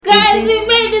Guys, we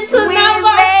made it to number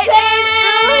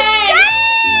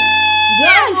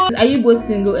 10! Are you both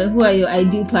single and who are your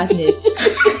ideal partners?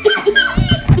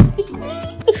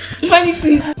 Funny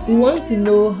tweet. We want to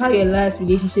know how your last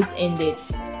relationships ended.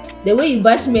 The way you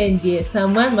bash men there,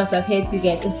 some man must have hurt you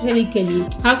guys, especially Kelly.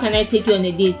 How can I take you on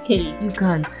a date, Kelly? You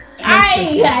can't.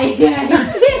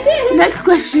 Next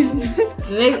question.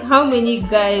 How many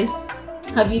guys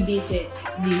have you dated?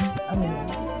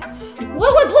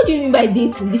 What do you mean by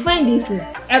dating? Define dating.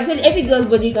 I'm telling you, every girl's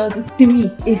body count is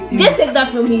 3. It's 3. Just take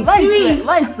that from me. Mine is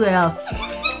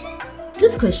 2.5.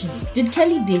 This question is, did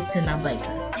Kelly date Senabita?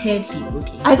 Heard he,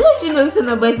 okay. I don't even know if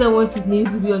Senabita wants his name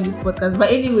to be on this podcast, but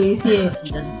anyways, yeah.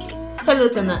 He doesn't care. Hello,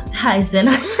 Sena. Hi,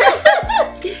 Sena.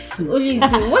 Only 2.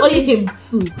 Only him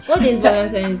 2. What day is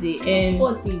Valentine's Day?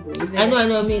 14 though, is it? I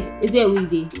know. I mean, is it a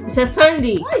weekday? It's a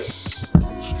Sunday.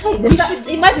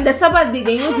 Imagine the Sabbath day,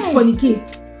 then you want to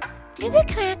fornicate. Is it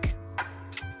crack?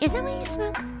 Is that what you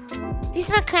smoke? Do you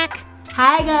smoke crack?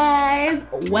 Hi guys,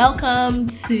 welcome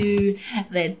to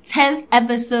the 10th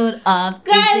episode of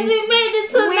Guys, we made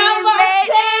it to number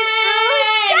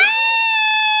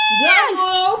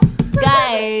 10!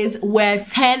 Guys, we're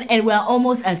 10 and we're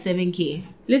almost at 7K.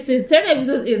 Listen, 10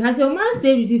 episodes in. Has your man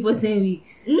stayed with you for 10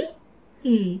 weeks?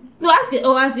 No, ask it.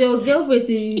 Or has your girlfriend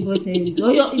stayed with you for 10 weeks?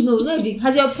 Or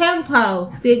has your pen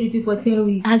pal stayed with you for 10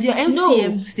 weeks? Has your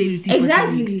MCM stayed with you for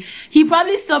 10 weeks? He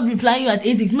probably stopped replying you at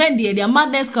 8 weeks. Men, their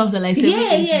madness comes at like 7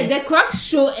 8 weeks. The crack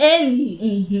show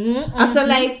early. After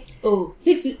 8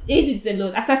 weeks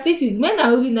alone. After 6 weeks, men are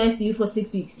really nice to you for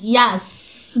 6 weeks.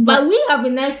 Yes. But we have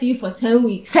been nice to you for 10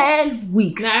 weeks. 10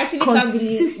 weeks. Now, I actually can't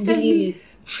believe it.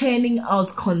 Churning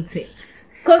out content.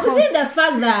 Considering the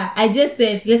fact that I just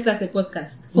said, let's start a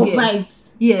podcast for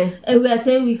vibes. Yeah. And we are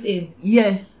 10 weeks in.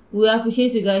 Yeah. We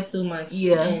appreciate you guys so much.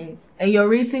 Yeah. And your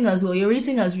rating as well. Your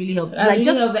rating has really helped.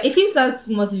 It keeps us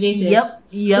motivated. Yep.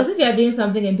 Because if you are doing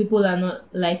something and people are not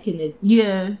liking it.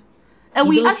 Yeah. And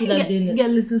we actually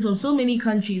get listens from so many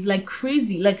countries, like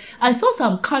crazy. Like, I saw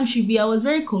some country be, I was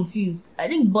very confused. I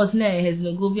think Bosnia and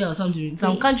Herzegovina or something.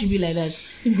 Some country be like that.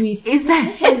 It's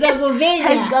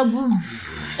Herzegovina.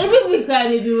 Even we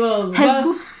can be wrong.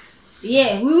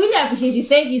 Yeah, we really appreciate you.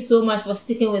 Thank you so much for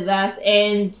sticking with us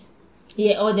and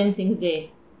all them things there.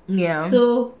 Yeah.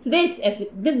 So this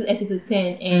is episode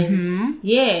 10 and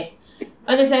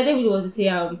honestly, I don't really want to say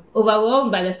I'm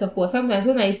overwhelmed by the support. Sometimes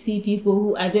when I see people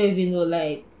who I don't even know,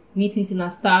 like retweeting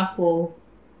our stuff or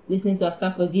listening to our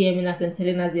stuff or DMing us and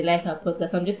telling us they like our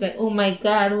podcast, I'm just like, oh my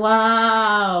god,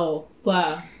 wow.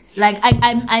 Like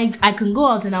I can go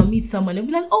out and I'll meet someone and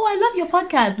be like, oh, I love your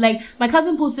podcast. Like my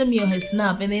cousin posted me on her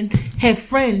snap and then her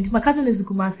friend, my cousin lives in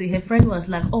Kumasi, her friend was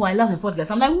like, oh, I love her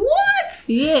podcast. I'm like, what?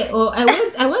 Yeah. Or I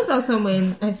went out somewhere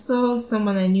and I saw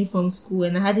someone I knew from school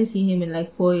and I hadn't seen him in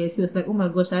like 4 years. He was like, oh my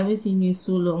gosh, I haven't seen you in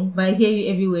so long, but I hear you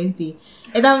every Wednesday.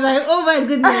 And I'm like, oh my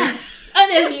goodness.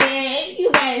 Honestly, you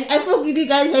guys, I fuck with you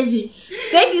guys heavy.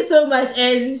 Thank you so much,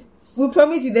 and we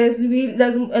promise you there's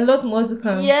a lot more to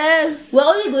come. Yes. We're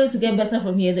only going to get better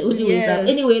from here. The only way is up.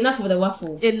 Anyway, enough of the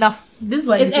waffle. Enough. This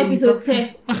one is episode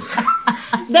 10.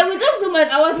 Then we talked so much.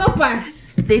 I was not part.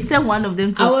 They said one of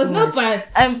them talks too much. I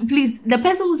was not part. Please, the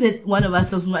person who said one of us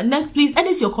talks too much, next, please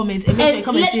edit your comments and make sure you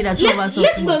come and say that two of us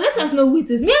talk too much. Let us know who it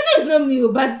is. Me, I know it's not me,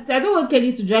 but I don't want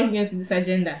Kelly to drag me onto this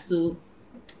agenda. So,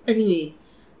 anyway,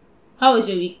 how was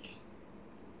your week?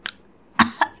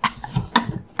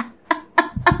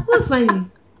 What's funny?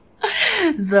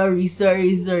 Sorry.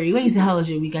 When you say how was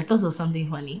your week, I thought of something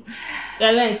funny.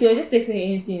 Yeah, like, she was just texting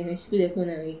her MC and she put the phone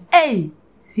away. Hey!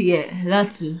 Yeah,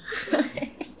 that too.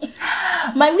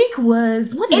 My week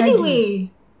was... What did I do?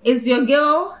 It's your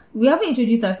girl. We haven't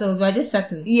introduced ourselves. We're just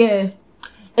chatting. Yeah.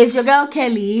 It's your girl,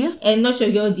 Kelly. And not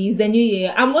your girl, this. The new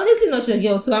year. I'm honestly not your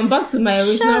girl, so I'm back to my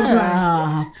original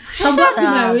brand. I'm back to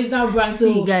my original brand.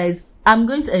 See, guys, I'm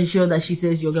going to ensure that she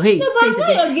says your girl. Hey, say it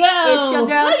again. Your girl. It's your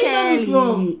girl,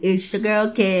 Kelly. It's your girl,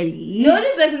 Kelly. The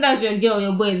only person that's your girl,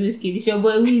 your boy is Whiskey. It's your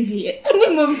boy, Weezy.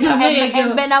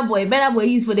 And Benna Boy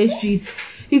is for the streets.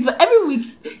 He's for every week.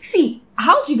 See,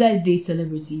 how do you guys date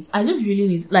celebrities? I just really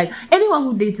need, like, anyone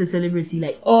who dates a celebrity,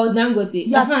 like... Oh, Dangote.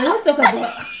 Yeah, let's talk about...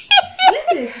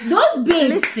 Listen, those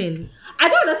babes. Listen. I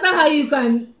don't understand how you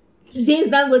can date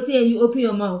Dangote and you open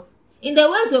your mouth. In the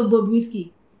words of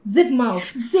Bobrisky, zip mouth.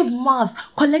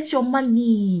 Collect your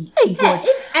money. Hey, God.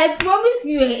 I promise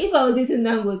you, if I was dating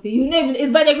Dangote, you never...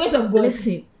 It's by the grace of God.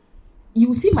 Listen.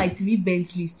 You see my 3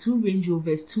 Bentleys, 2 Range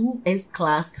Rovers, 2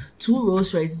 S-Class, 2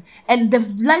 Rolls Royces, and the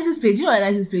license plate, you know the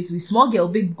license plate with small girl,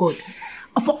 big God.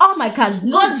 For all my cars,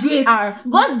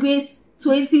 God grace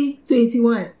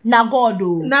 2021. Now God,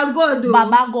 oh. Now God, though.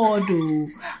 Baba God, oh.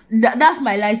 That's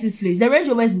my license plate. The Range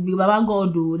Rover is big, Baba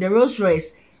God, oh. The Rolls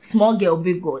Royce, small girl,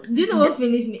 big God. Do you know what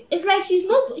finished me? It's like she's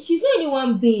not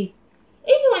anyone bait.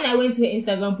 Even when I went to her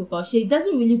Instagram profile, she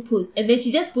doesn't really post. And then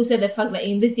she just posted the fact that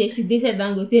in this year she dated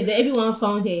Dangote and then everyone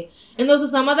found her. And also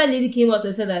some other lady came out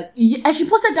and said that. Yeah, and she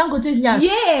posted Dangote's Nyash.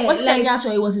 Yeah. Was it like Nyash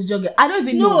or it was his jogger? I don't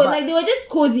even know. No, like they were just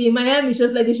cozy in Miami. She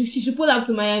was like, she should pull up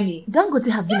to Miami. Dangote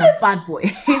has been a bad boy.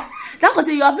 Dangote,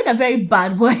 you have been a very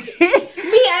bad boy.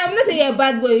 I'm not saying you're a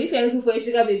bad boy. If you're looking for a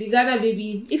sugar baby, Ghana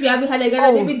baby. If you haven't had a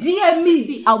Ghana baby, DM me.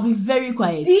 See, I'll be very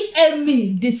quiet. DM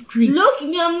me. Discreet.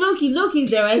 I'm Loki. Loki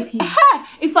is the right key.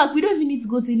 In fact, we don't even need to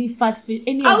go to any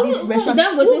of these restaurants.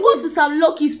 Dangote, We'll go to some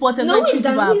low-key spots and go treat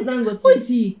Dangote. Who is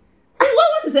he?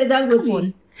 What to say Dangote? Come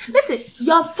on. Listen,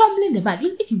 you're fumbling the bag.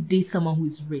 If you date someone who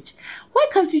is rich, why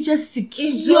can't you just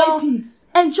enjoy peace,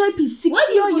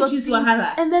 secure your things,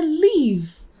 and then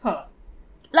leave? Huh.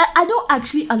 Like, I don't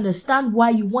actually understand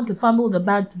why you want to fumble the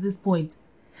bag to this point.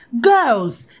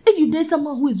 Girls, if you date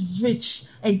someone who is rich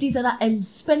and things like that and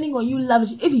spending on you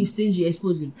lavishly, if he's stingy,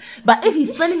 expose him. But if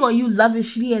he's spending on you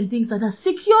lavishly and things like that,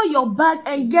 secure your bag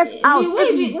and get out.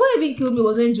 What even killed me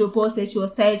was when Joe Paul said she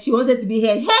was tired. She wanted to be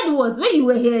head. Head was when you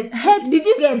were head. Did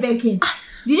you get a Birkin?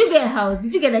 Did you get a house?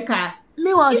 Did you get a car?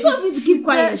 Meanwhile, she's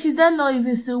quiet. She's then not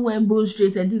even still wearing bone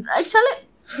straight and things. Actually,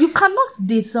 you cannot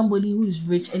date somebody who is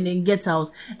rich and then get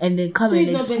out and then come and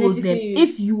expose them.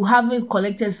 If you haven't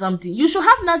collected something, you should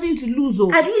have nothing to lose.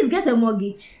 At least get a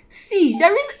mortgage. See,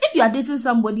 there is, if you are dating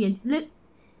somebody and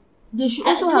they should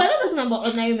also have. We're not talking about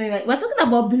ordinary men. We're talking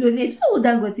about billionaires. You know who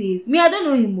Dangote is? Me, I don't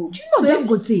know him. Do you know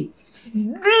Dangote?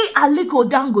 The Aliko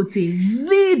Dangote,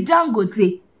 the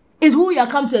Dangote is who you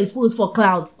come to expose for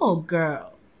clouds. Oh girl.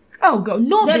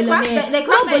 No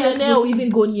billionaire will even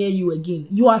go near you again.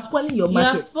 You are spoiling your market.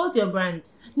 You have spoiled your brand.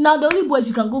 Now the only boys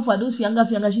you can go for are those fianga.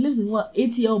 She lives in what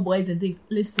 8-year-old boys and things.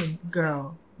 Listen,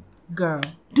 girl.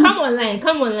 Come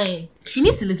online. She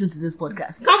needs to listen to this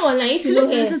podcast. Come online. If you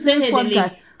listen to this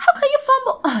podcast, how can you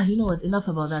fumble? You know what? Enough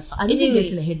about that. I'm even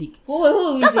getting a headache.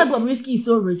 That's why Bobrisky is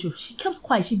so rich. She kept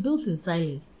quiet. She built in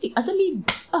silence.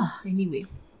 Anyway.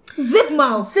 Zip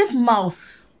mouth.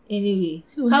 Anyway,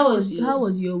 how was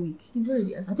your week? I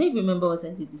don't even remember what I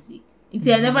did this week. You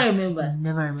see, I never remember.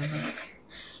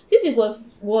 This week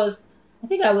was I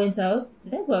think I went out.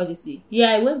 Did I go out this week?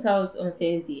 Yeah, I went out on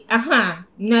Thursday. Now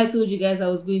I told you guys I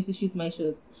was going to shoot my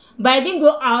shots. But I didn't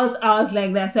go out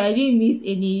like that, so I didn't meet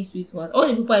any sweet ones. All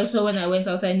the people I saw when I went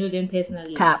out, I know them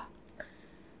personally. Cap.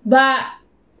 But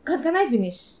can I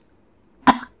finish?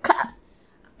 Cap.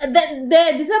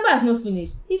 The December has not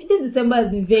finished. This December has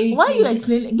been very. Why are you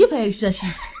explaining? Give her extra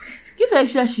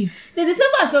sheets. The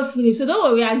December has not finished, so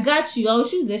don't worry. I got you. I'll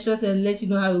shoot the shots and let you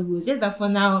know how it goes. Just that for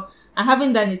now, I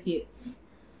haven't done it yet.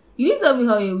 You didn't tell me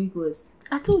how your week was.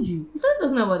 I told you. You started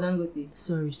talking about Dangote.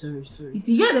 Sorry. You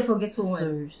see, you're the forgetful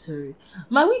one. Sorry.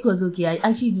 My week was okay. I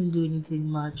actually didn't do anything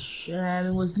much.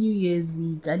 It was New Year's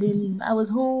week. I was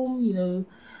home,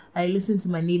 I listened to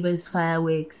my neighbor's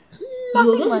fireworks.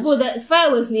 Those people that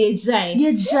fireworks near Jai.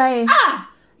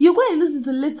 You go and listen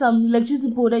to lit some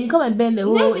electricity pole, then you come and bend the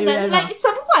whole area. Like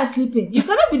some people are sleeping. You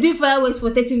cannot be doing fireworks for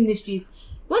 30 minutes straight.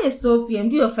 When it's 12 p.m.,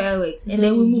 do your fireworks and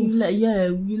then we move.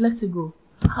 You let it go.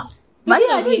 But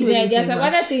I didn't do anything. There are some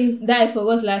other things that I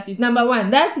forgot last week. Number one,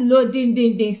 that's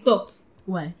loading. Stop.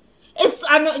 Why?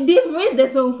 They've raised the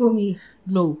song for me.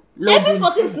 No. Every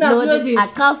fucking snap loading. I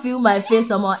can't feel my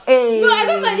face anymore. Hey. No, I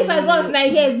don't mind if I got snap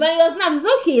hairs, but your snaps is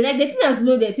okay. Like the thing that's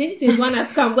loaded. 2021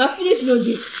 has come. We're finished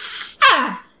loading.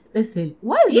 Listen,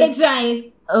 what is this?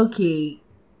 Trying. Okay.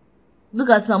 Look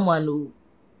at someone who.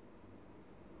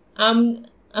 I'm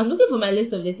looking for my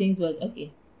list of the things. But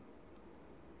okay.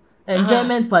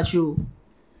 Enjoyment patrol.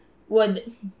 What?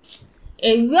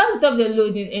 And we have to stop the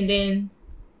loading and then.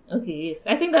 Okay, yes.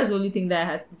 I think that's the only thing that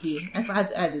I had to say. I had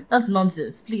to add it. That's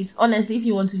nonsense. Please, honestly, if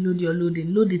you want to load your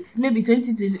loading, load it. Maybe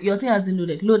 2020, your thing hasn't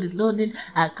loaded. Load it.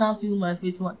 I can't feel my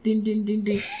face. Ding.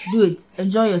 Do it.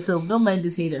 Enjoy yourself. Don't mind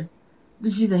this hater.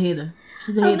 She's a hater.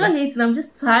 I'm not hating. I'm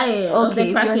just tired of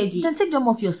the crackhead. Then take them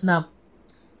off your snap.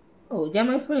 Oh, they're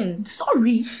my friends.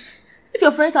 Sorry. If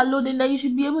your friends are loading, then you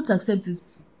should be able to accept it.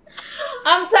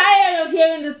 I'm tired of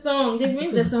hearing the song. They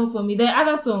bring the song for me. There are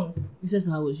other songs. You said,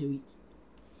 so how was your week?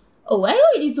 Oh, I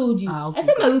already told you. Okay. I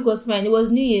said my week was fine. It was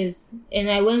New Year's. And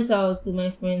I went out with my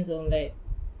friends on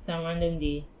some random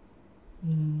day.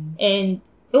 And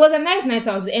it was a nice night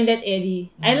out. It ended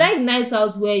early. I like nights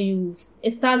out where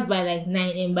it starts by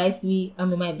 9 and by 3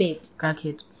 I'm in my bed.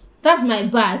 Crackhead. That's my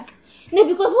bag. No,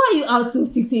 because why are you out till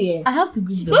 6 a.m.? I have to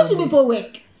greet the Don't you people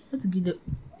work? I have to greet the...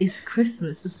 It's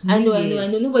Christmas. It's New I know.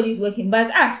 Year's. Nobody's working,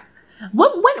 but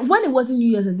When it wasn't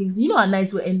New Year's and things, you know our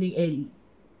nights were ending early.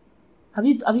 Have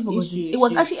you forgotten? true, It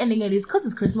was true. actually ending early. It's because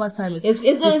it's Christmas time. It's it's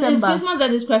Christmas that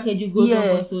this crackhead goes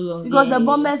on for so long. Because Yeah, the yeah,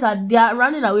 bombers they are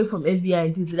running away from FBI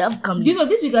and things, so they have to come. Do you know,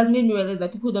 this week has made me realize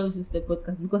that people don't listen to the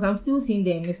podcast because I'm still seeing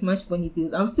them mismatched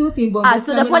ponytails. I'm still seeing bombers.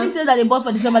 So the ponytail that they bought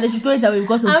for December, they should throw it away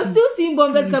because of I'm food. still seeing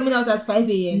bombers Please. coming out at 5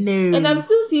 a.m. No. And I'm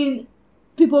still seeing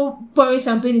people pouring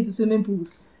champagne into swimming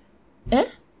pools.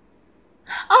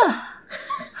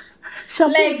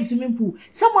 Champagne Like- to swimming pool.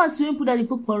 Someone's swimming pool that they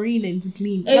put chlorine in to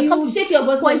clean. And They you come will to shake your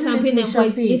bottle of poison it champagne with and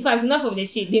champagne. In fact, enough of the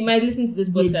shit. They might listen to this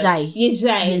podcast. Yejai.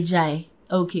 Yejai. Yejai.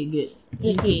 Okay, good.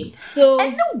 Okay. So,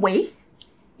 Anyway,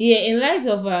 yeah, in light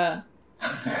of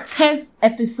 10th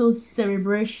episode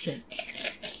celebration.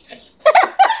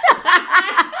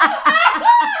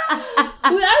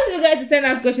 we asked you guys to send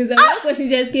us questions, and one question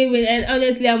just came in, and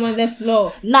honestly, I'm on the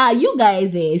floor. Now, you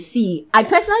guys see, I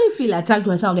personally feel attacked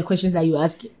by some of the questions that you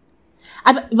asking.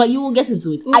 But you will get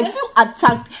into it. I feel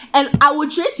attacked, and I will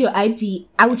trace your IP.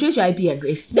 I will trace your IP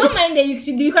address. Don't mind that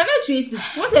you cannot trace it.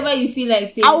 Whatever you feel like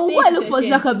saying. I will say go it and look to for the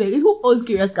chest. Zuckerberg. Who owns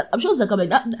Curious Cat? I'm sure Zuckerberg.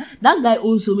 That guy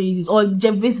owns so many things. Or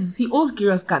Jeff Bezos, he owns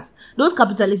Curious Cats. Those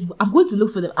capitalist people. I'm going to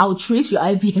look for them. I will trace your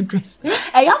IP address,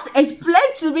 and you have to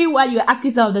explain to me why you're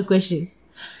asking some of the questions.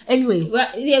 Anyway, Well,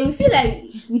 yeah, we feel like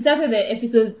we started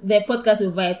the podcast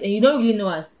with vibes, and you don't really know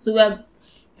us. So we're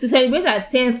to celebrate our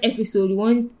 10th episode. We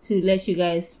want to let you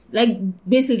guys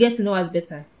basically get to know us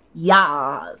better.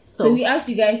 yeah. So we asked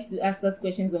you guys to ask us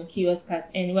questions on Curious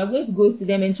Cat, and we're going to go through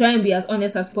them and try and be as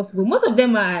honest as possible. Most of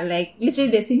them are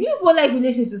literally the same. You people like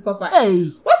relationships, Papa. Hey,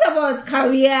 What about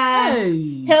career,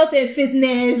 health and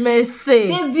fitness? Messi.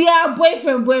 Maybe our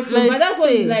boyfriend. But that's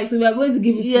what Messi. you like, so we are going to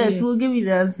give it to Yes, you. we'll give you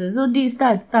the answers. So, D,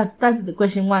 start with the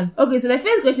question 1. Okay, so the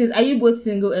first question is: are you both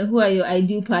single, and who are your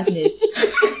ideal partners?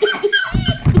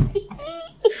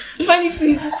 Funny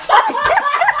tweets.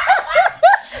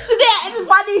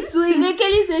 Funny tweets. Today,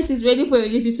 Kelly says she's ready for a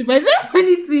relationship. I said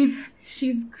funny tweets.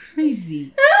 She's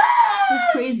crazy. She's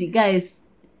crazy, guys.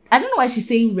 I don't know why she's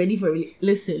saying ready for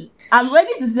listen. I'm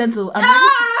ready to settle. I'm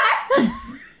ready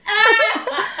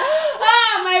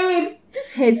My ribs.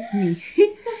 This hurts me.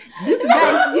 This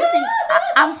guys, do you think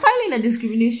I'm filing a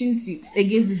discrimination suit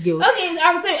against this girl? Okay,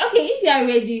 I'm sorry. Okay, if you are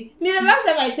ready. I mean, the last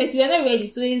time I checked, you are not ready.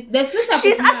 So it's the switch up.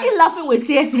 She's actually laughing with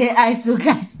tears in her eyes, so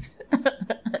guys.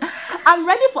 I'm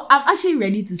actually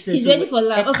ready to settle. She's ready for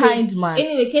love. A Okay. kind man.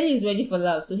 Anyway, Kelly is ready for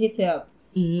love, so hit her up.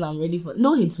 I'm ready for.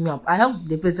 No, hit me up. I have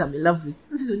the person I'm in love with.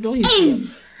 So don't hit me up.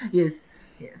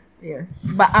 Yes.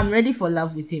 But I'm ready for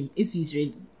love with him if he's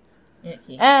ready.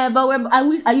 Okay. But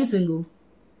are you single?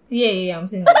 Yeah, I'm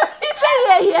single. You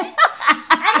say yeah.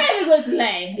 I'm not even going to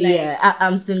lie. Yeah,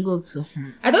 I'm single too.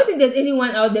 I don't think there's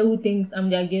anyone out there who thinks I'm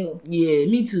their girl. Yeah,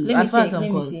 me too. Let me as far check, as I'm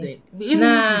let me concerned. see. Even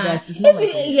if you guys, it's not my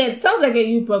problem. Yeah, it sounds like a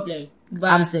you problem. But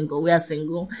I'm single. We are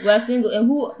single. we are single. And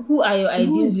who are your Who's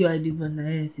ideals? your ideal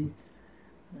partner? Yes, it.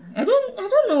 I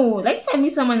don't know. Like if I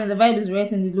meet someone and the vibe is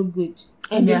right and they look good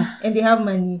and Yeah. they have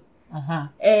money Uh-huh.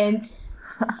 and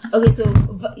okay, so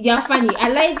you're funny. I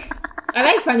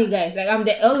like funny guys. Like I'm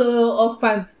the LOL off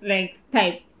pants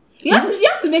type. You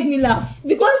have to make me laugh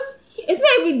because it's not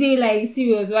every day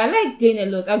serious. So I like playing a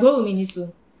lot. I go with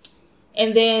Miniso,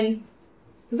 and then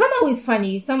so someone who is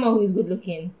funny, someone who is good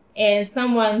looking, and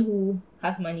someone who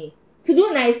has money to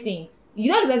do nice things.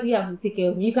 You don't exactly have to take care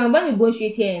of me. You can buy me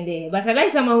bullshit here and there, but I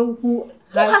like someone who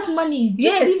has money? Just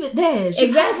Yes. leave it there. Just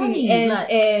exactly, has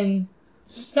money. and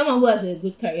someone who has a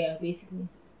good career, basically.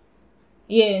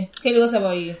 Yeah, Kelly, what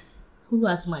about you? Who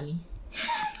has money?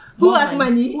 Who has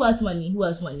money? Who has money? Who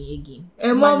has money again?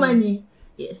 And more money.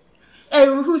 Yes.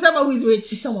 And someone who is rich.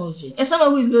 Someone who's rich. And someone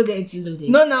who is loaded. Loaded.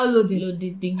 Not now loading.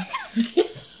 Loaded.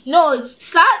 No,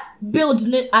 start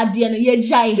building it at the end. Yeah,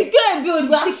 jai. Secure and build.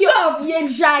 We are Secure up, yeah,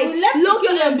 jai. We left Look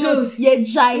secure and and build, build. yeah,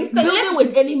 jai. Let's- Building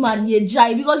with any man, yeah,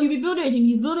 jai. Because you be building with him,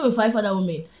 he's building with 5 other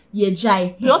women, yeah,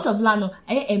 jai. Plot of land,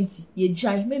 I ain't empty, yeah,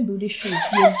 jai. Men build it straight,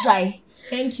 yeah, jai.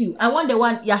 Thank you. I want the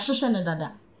one, yeah, shosha na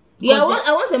dada. Yeah,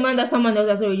 I want a man that someone else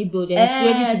has already built and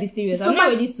is ready to be serious. I'm not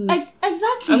ready to.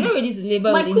 Exactly. I'm not ready to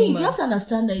labor My with queens, you anyone. have to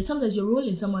understand that sometimes your role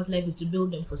in someone's life is to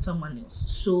build them for someone else.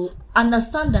 So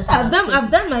understand that.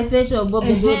 I've done my fair share of Bob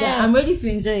the Builder. I'm ready to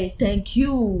enjoy it. Thank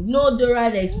you. No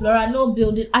Dora the Explorer, no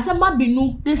building. I said,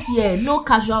 Mabinu, this year, no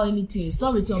casual anything. It's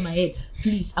not written on my head.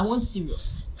 Please, I want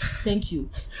serious. Thank you.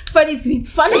 Funny tweets.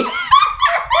 Funny.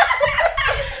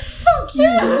 Fuck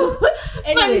you.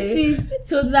 Anyway, tweets.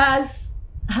 so that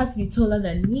has to be taller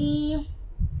than me.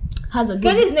 Has a good.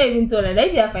 Kelly is not even taller.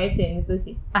 Like if you are 5'10", it's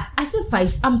okay. I said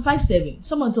 5. I'm 5'7".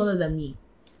 Someone taller than me.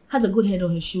 has a good head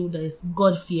on his shoulders,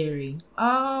 God-fearing.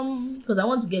 Because I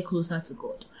want to get closer to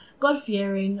God.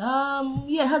 God-fearing.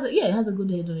 Has a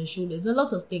good head on his shoulders. There are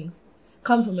lots of things.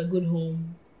 Come from a good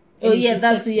home. Oh yeah,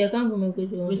 that's come from a good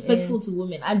home. Respectful to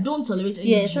women. I don't tolerate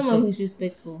any disrespect. Someone who's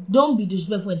respectful. Don't be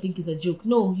disrespectful and think it's a joke.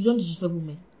 No, you don't disrespect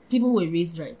women. People who were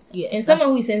raised right. Yeah, and someone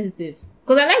who is sensitive.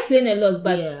 Because I like playing a lot,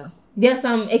 but there are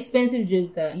some expensive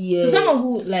jokes that. Yeah. So someone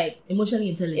who like emotionally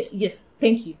intelligent. Yes.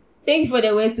 Thank you. Thank you for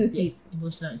the word so sweet. Yes,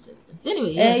 emotional intelligence.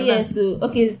 Anyway,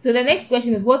 so the next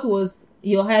question is, what was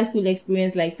your high school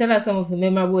experience like? Tell us some of the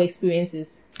memorable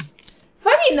experiences.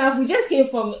 Funny enough, we just came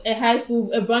from a high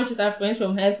school, a branch with our friends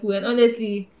from high school, and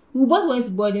honestly, we both went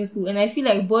to boarding school, and I feel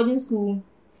like boarding school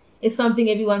is something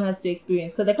everyone has to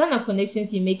experience, because the kind of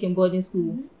connections you make in boarding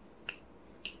school,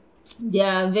 they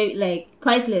are very, like,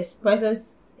 priceless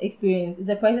experience. It's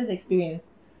a priceless experience.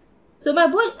 So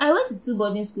I went to 2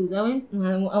 boarding schools.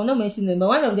 I'll not mention them, but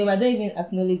one of them, I don't even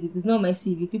acknowledge it. It's not my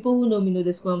CV. People who know me know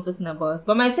the school I'm talking about.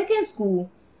 But my second school,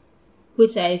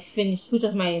 which I finished, which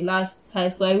was my last high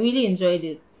school, I really enjoyed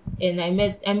it. And I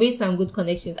made some good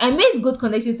connections. I made good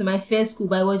connections in my first school,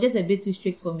 but it was just a bit too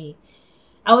strict for me.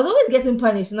 I was always getting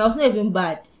punished, and I was not even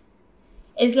bad.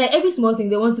 It's like every small thing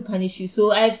they want to punish you.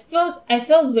 So I felt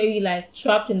very like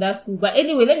trapped in that school. But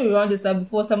anyway, let me round this up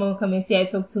before someone will come and say I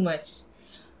talk too much.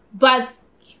 But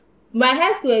my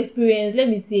high school experience, let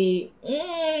me say,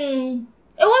 it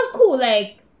was cool.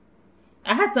 Like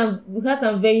we had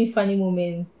some very funny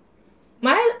moments.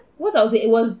 I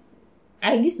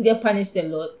used to get punished a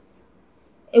lot.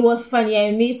 It was funny.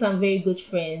 I made some very good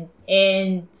friends,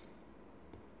 and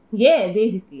yeah,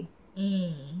 basically,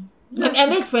 I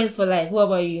made friends for life. What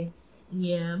about you?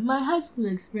 Yeah, my high school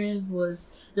experience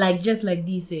was like just like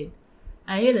Dee said.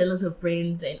 I had a lot of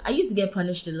friends, and I used to get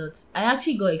punished a lot. I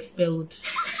actually got expelled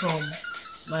from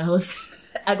my hostel.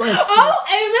 I got expelled. Oh,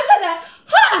 I remember that.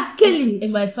 Ha, Kelly.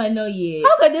 In my final year.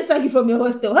 How can they sack you from your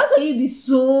hostel? How can you be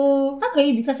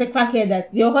such a crackhead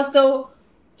that your hostel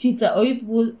cheater, or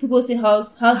people say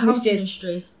house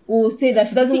mistress will say that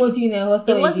she doesn't want you in her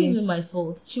hostel? It wasn't even my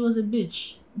fault. She was a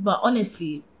bitch. But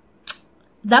honestly,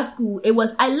 that school,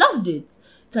 I loved it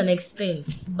to an extent,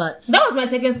 but that was my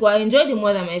second school. I enjoyed it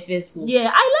more than my first school. Yeah,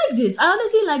 I liked it. I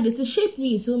honestly liked it. It shaped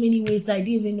me in so many ways that I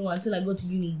didn't even know until I got to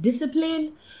uni.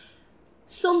 Discipline,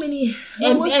 so many,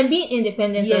 and being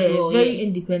independent as well. Very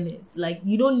independent. Like,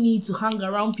 you don't need to hang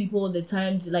around people all the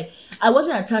time. I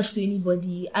wasn't attached to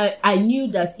anybody. I knew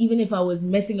that even if I was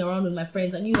messing around with my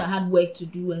friends, I knew that I had work to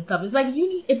do and stuff. It's like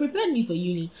uni. It prepared me for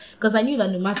uni, because I knew that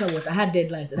no matter what, I had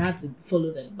deadlines and I had to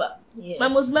follow them. But my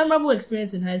most memorable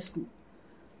experience in high school,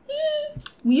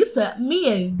 me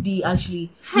and Dee actually,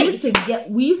 we used to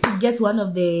get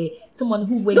someone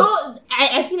who went.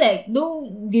 I feel like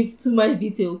don't give too much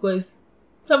detail, because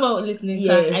someone listening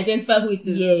can identify who it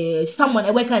is. Yeah, someone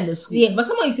I work in the school. Yeah, but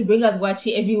someone used to bring us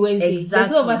watching every Wednesday. Exactly.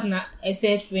 There's two of us and a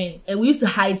third friend, and we used to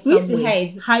hide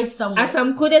somewhere. At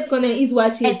some coded corner, eat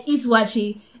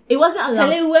watching. It wasn't allowed.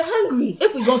 Charlie, we were hungry.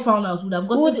 If we got found out, we would have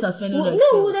gotten suspended or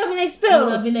expelled. No, we would have been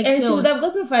expelled. And she would have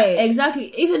gotten fired.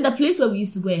 Exactly. Even the place where we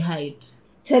used to go and hide.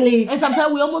 Charlie. And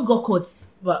sometimes we almost got caught.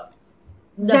 But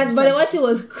the watching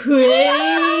was crazy.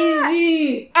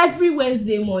 Every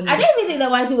Wednesday morning. I didn't even think the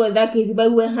watching was that crazy, but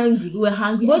we were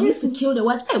hungry. But we used to kill the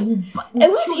watch. We used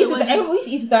to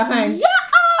eat with our hands. Yeah.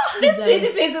 This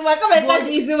 2021, come and catch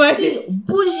me too much.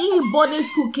 Bougie boarding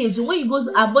school kids. When you go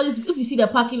to our boarding school, if you see the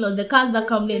parking lot, the cars that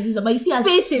come there, but you see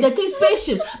spaceships.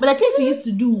 But the things we used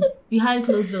to do behind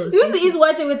closed doors. We used to eat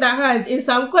watching with our hands in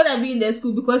some corner be in the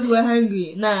school because we were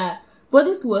hungry. Nah,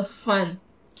 boarding school was fun.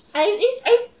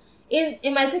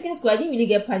 In my second school, I didn't really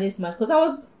get punished much because I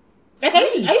was like I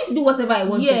used to do whatever I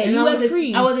wanted. Yeah, and you were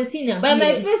free. I was a senior, but in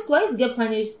my first school, I used to get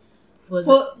punished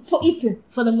for eating,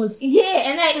 for the most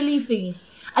silly things.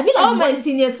 I feel like all my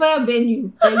seniors fire burn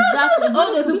you. Exactly.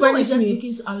 All those who punish were just me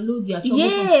looking to unload their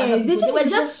troubles on other people. They were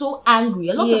just so angry.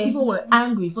 A lot of people were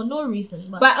angry for no reason.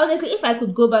 But honestly, if I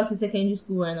could go back to secondary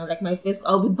school right now, like my first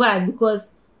school, I'll be bad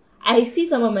because I see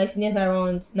some of my seniors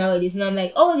around nowadays, and I'm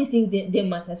like, all these things they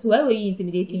matter. So why were you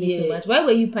intimidating me so much? Why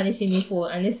were you punishing me for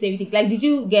unnecessary things? Like, did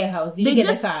you get a house? Did you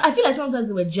get a car? I feel like sometimes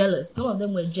they were jealous. Some of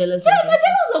them were jealous. Jealous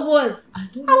of what? I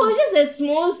don't know. I was just a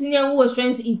small senior who was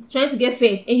trying to eat, trying to get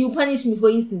fed, and you punish me for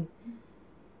eating.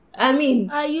 I mean,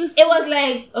 it was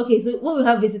like, okay, so when we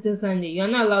have visiting Sunday, you're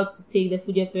not allowed to take the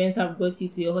food your parents have brought you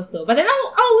to your hostel. But then I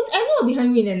know I'll be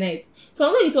hungry in the night. So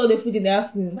I'm not eating all the food in the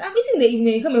afternoon. I'm eating in the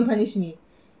evening, you come and punish me.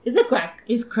 It's a crack.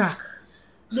 It's crack.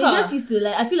 They just used to,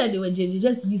 like, I feel like they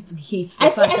just used to hate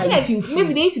the fact that you feel free.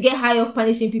 Maybe they used to get high off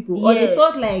punishing people. Or they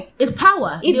felt like it's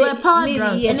power. They were power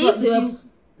drunk. And they used to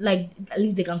like at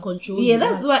least they can control Yeah, you.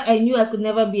 that's why I knew I could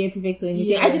never be a prefect or anything.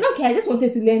 Yeah. I did not care. I just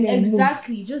wanted to learn and move.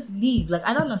 Exactly, just leave. Like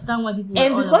I don't understand why people.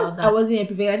 And are all because about that. I wasn't a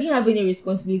prefect, I didn't have any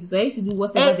responsibilities, so I used to do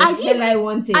whatever I the hell I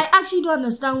wanted. I actually don't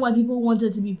understand why people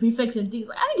wanted to be prefects and things.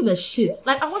 Like, I don't give a shit.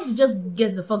 Like I want to just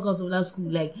get the fuck out of that school.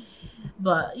 Like,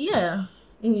 but yeah.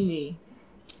 Anyway,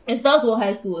 and so that's what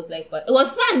high school was like. But it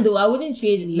was fun though. I wouldn't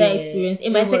trade that experience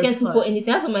in my it second was school fun. for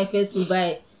anything. That's what my first school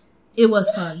by. It was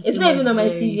fun. It's It not was even on my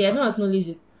very CV. I don't acknowledge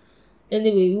it.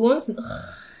 Anyway, we want to...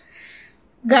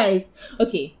 Guys,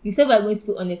 okay. You said we are going to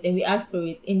be honest and we asked for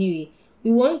it. Anyway,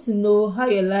 we want to know how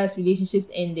your last relationships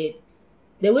ended.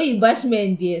 The way you bash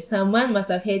men there, some man must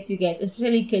have hurt you guys,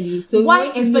 especially Kelly. So we Why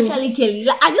want to know- especially Kelly?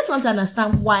 Like I just want to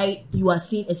understand why you are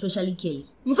saying especially Kelly.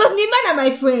 Because me men are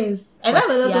my friends. I love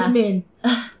a lot Yeah. of men.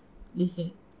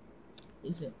 Listen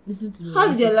to me. How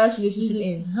did listen. your last relationship Listen,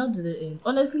 end? how did it end?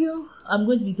 Honestly, I'm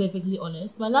going to be perfectly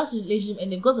honest. My last relationship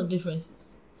ended because of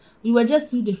differences. We were just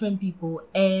two different people,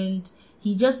 and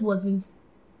he just wasn't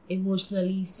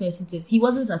emotionally sensitive. He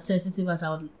wasn't as sensitive as I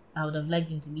would have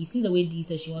liked him to be. You see the way Dee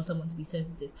says she wants someone to be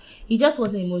sensitive. He just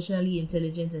wasn't emotionally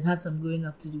intelligent and had some growing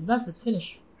up to do. That's it.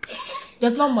 Finish.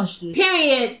 There's not much to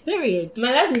it. Period.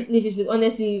 My last relationship,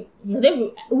 honestly,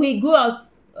 we grew out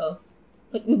of...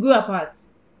 We grew apart.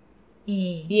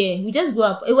 Yeah, we just grew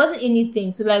up. It wasn't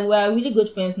anything. So like we're really good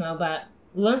friends now, but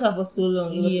we weren't out for so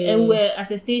long. It was, and we're at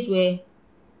a stage where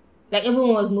like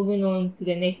everyone was moving on to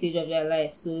the next stage of their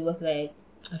life. So it was like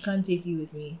I can't take you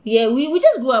with me. yeah, we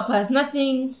just grew apart.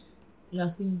 Nothing. He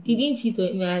He didn't cheat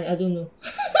on me. I don't know.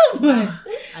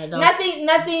 I don't.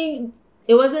 Nothing.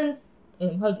 It wasn't.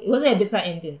 It wasn't a bitter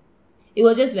ending. It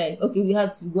was just like okay, we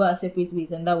had to go our separate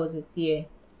ways, and that was it. Yeah.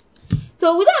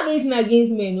 So we don't have anything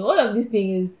against men. All of this thing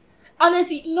is.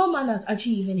 Honestly, no man has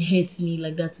actually even hit me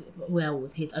like that where I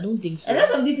was hit. I don't think so. A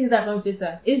lot of these things are from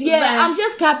Twitter. I'm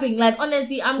just capping. Like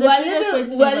honestly, I'm the serious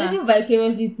person. We're ever. living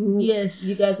vicariously through Yes.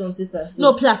 you guys on Twitter. So.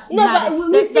 No, plus but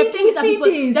we see things.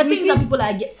 The things that people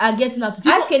are getting out to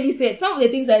people. As Kelly said, some of the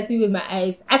things I see with my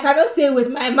eyes, I cannot say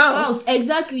with my mouth.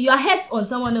 Exactly. Your head's on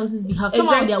someone else's behalf.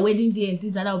 Someone on their wedding day and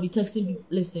things like that will be texting people.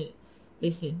 Listen,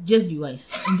 just be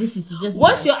wise. In this is just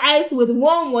wash your eyes with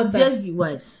warm water. Just be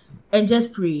wise. And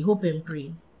just pray. Hope and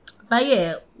pray. But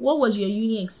yeah, what was your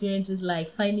uni experiences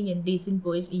like? Finding and dating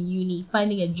boys in uni,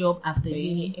 finding a job after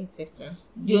uni, etc.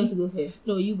 Do you want to go first?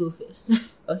 No, you go first.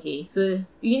 Okay, so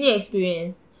uni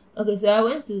experience. Okay, so I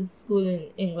went to school in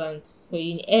England for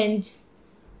uni, and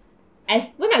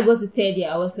when I got to third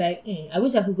year, I was like, I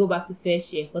wish I could go back to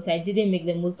first year because I didn't make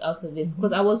the most out of it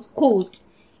because I was cold.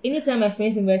 Anytime my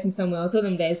friends invite me somewhere, I'll tell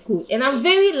them that it's cold. And I'm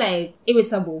very, like,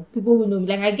 irritable. People who know me.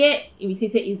 Like, I get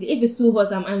irritated easily. If it's too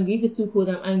hot, I'm angry. If it's too cold,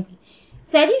 I'm angry.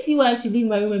 So I didn't see why I should leave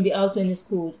my room and be out when it's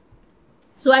cold.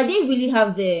 So I didn't really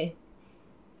have the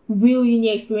real uni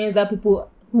experience that people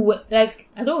who were, like,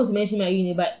 I don't want to mention my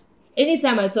uni, but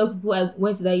anytime I tell people I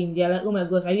went to that uni, they're like, oh my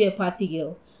gosh, are you a party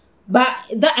girl? But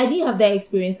that I didn't have that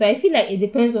experience. So I feel like it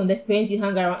depends on the friends you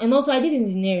hang around. And also, I did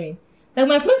engineering. Like,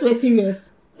 my friends were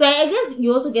serious. So I guess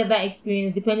you also get that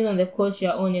experience depending on the course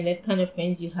you're on and the kind of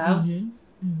friends you have.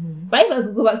 But if I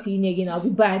could go back to uni again, I'll be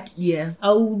bad. Yeah.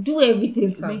 I will do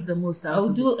everything, Sam. Make the most out I'll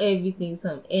of do it. everything,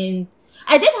 Sam. And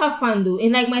I did have fun, though.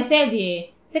 In, like, my third year,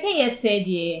 third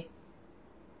year,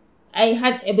 I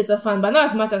had a bit of fun, but not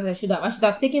as much as I should have. I should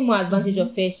have taken more advantage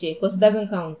of first year because it doesn't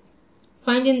count.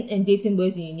 Finding and dating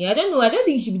boys in uni. I don't know. I don't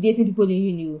think you should be dating people in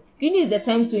uni. Uni is the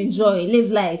time to enjoy,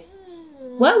 live life.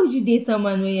 Why would you date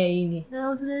someone when you're in uni? I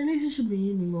was in a relationship in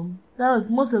uni, mom. That was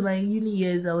most of my uni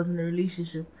years. I was in a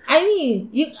relationship. I mean,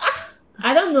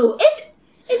 I don't know.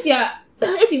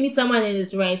 If you meet someone and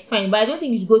it's right, fine. But I don't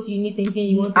think you should go to uni thinking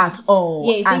you want to At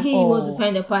all. Yeah, thinking you want to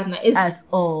find a partner. At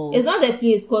all. It's not the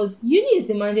place because uni is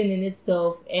demanding in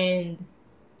itself, and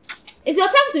it's your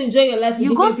time to enjoy your life. With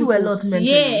You go different through a people. lot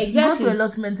mentally. Yeah, exactly. You go through a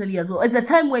lot mentally as well. It's a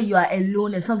time where you are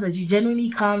alone and sometimes you genuinely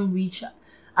can't reach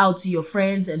out to your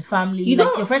friends and family.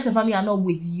 Your friends and family are not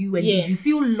with you and you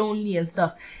feel lonely and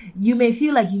stuff. You may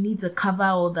feel like you need to cover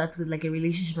all that with like a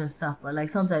relationship and stuff, but like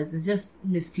sometimes it's just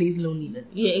misplaced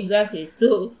loneliness. Yeah, exactly.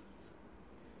 So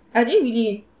I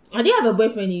didn't have a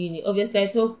boyfriend in uni. Obviously I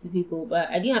talked to people, but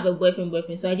I didn't have a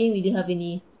boyfriend, so I didn't really have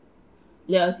any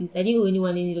loyalties. I didn't owe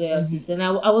anyone any loyalties. And I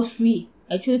was free.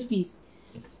 I chose peace.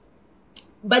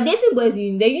 But dating boys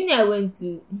in the uni I went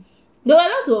to, there were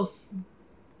a lot of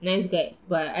nice guys,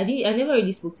 but I never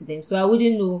really spoke to them, so I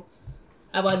wouldn't know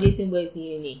about dating boys in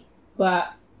uni.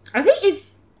 But I think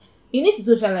if you need to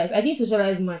socialize, I didn't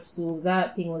socialize much, so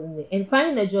that thing wasn't there. And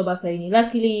finding a job after uni,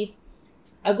 luckily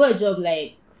I got a job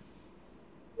like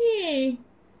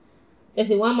let's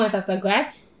say 1 month after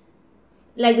grad.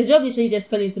 like the job literally just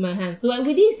fell into my hands. So like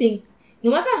with these things,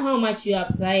 no matter how much you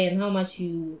apply and how much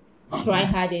you try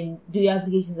hard and do your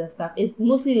applications and stuff, it's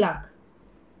mostly luck.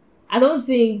 I don't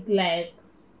think like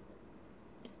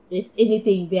it's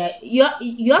anything there. You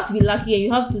have to be lucky and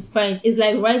you have to find, it's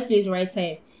like right place, right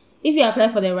time. If you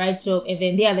apply for the right job and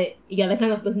then you're the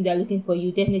kind of person they're looking for,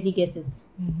 you definitely get it.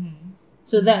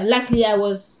 So that luckily I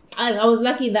was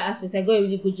lucky in that aspect. I got a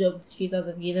really good job straight out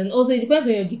of it. And also it depends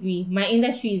on your degree. My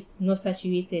industry is not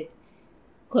saturated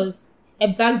because a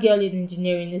black girl in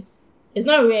engineering is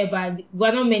not rare, but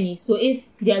we're not many. So if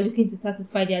they are looking to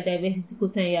satisfy their diversity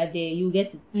quota and you are there, you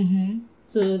get it.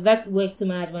 So that worked to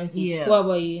my advantage. Yeah. What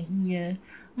about you? Yeah.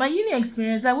 My uni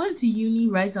experience, I went to uni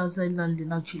right outside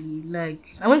London actually.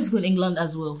 Like I went to school in England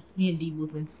as well. Me and Dee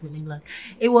both went to school in England.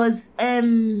 It was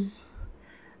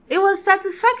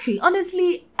satisfactory.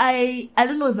 Honestly, I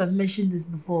don't know if I've mentioned this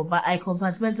before, but I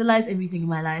compartmentalize everything in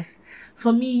my life.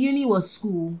 For me, uni was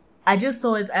school. I just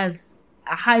saw it as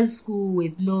a high school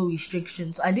with no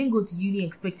restrictions. I didn't go to uni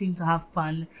expecting to have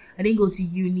fun. I didn't go to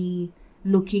uni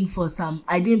looking for some.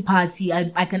 I didn't party.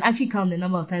 I can actually count the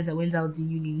number of times I went out to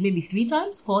uni. Maybe 3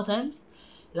 times, 4 times.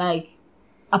 Like,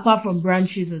 apart from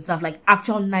branches and stuff, like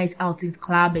actual night outings,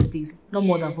 club and things. Not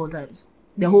more than 4 times.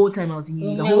 The whole time I was in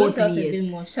uni. The whole 3 years.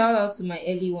 More. Shout out to my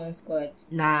early one squad.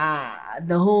 Nah,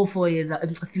 the whole 3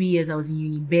 years I was in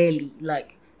uni, barely.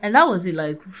 Like, and that was it.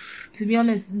 Like, to be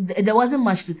honest, there wasn't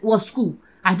much to it. Was school.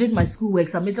 I did my schoolwork,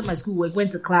 submitted my schoolwork,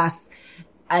 went to class.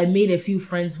 I made a few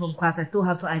friends from class. I still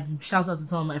have to, I shout out to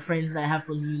some of my friends that I have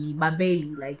from uni, but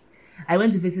barely. Like, I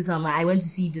went to visit some, I went to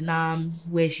see Danam,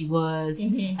 where she was.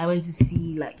 I went to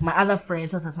see, like, my other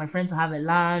friends, such as my friends to have a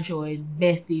lunch or a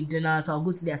birthday dinner, so I'll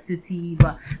go to their city.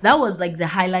 But that was, like, the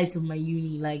highlight of my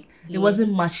uni. Like, there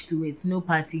wasn't much to it. No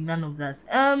party, none of that.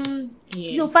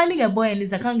 So finding a boy and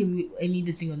this, I can't give you any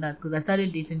this thing on that, because I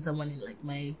started dating someone in, like,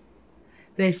 my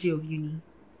first year of uni.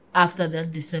 After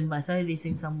that December, I started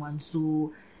dating someone.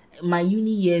 So my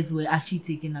uni years were actually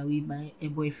taken away by a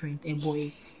boy.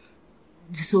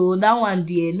 So that one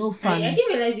day, no fun. I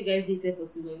didn't realize you guys dated for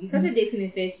so long. You started dating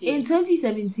in first year. In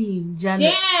 2017,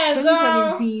 January. Damn,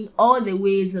 2017, all the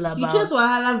way till about... You chose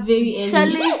Wahala very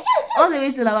early. All the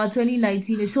way till about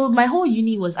 2019. So my whole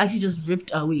uni was actually just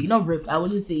ripped away. Not ripped, I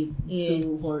wouldn't say it's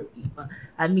so horrible. But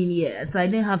I mean, yeah. So I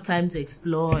didn't have time to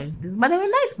explore. But there were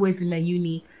nice boys in my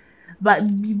uni.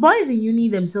 But the boys in uni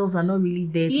themselves are not really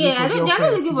there to look for girlfriends. They're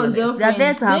not looking for girlfriends. They're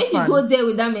there to have fun. So if you go there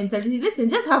with that mentality, listen,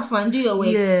 just have fun, do your work.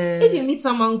 Yeah. If you meet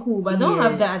someone cool, but don't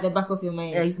have that at the back of your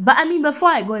mind. Yes. But I mean, before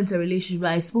I go into a relationship,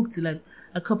 I spoke to like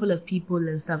a couple of people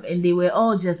and stuff, and they were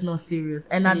all just not serious.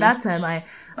 And at that time,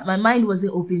 my mind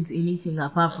wasn't open to anything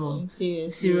apart from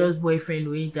serious boyfriend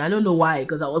or anything. I don't know why,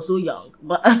 because I was so young.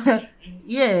 But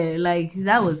yeah, like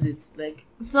that was it. Like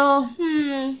so.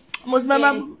 Most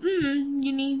memorable,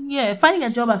 uni, finding a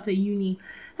job after uni.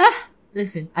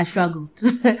 Listen, I struggled.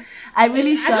 I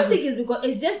really struggled. I don't think it's because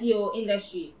it's just your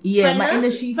industry. Yeah, my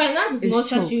industry. Finance is more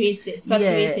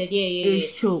saturated. Yeah.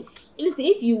 It's choked. Listen,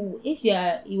 if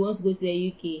you want to go to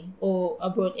the UK or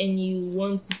abroad and you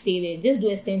want to stay there, just do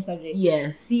a STEM subject.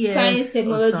 Yeah, CS, science,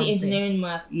 technology, engineering,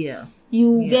 math. Yeah,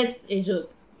 you get a job.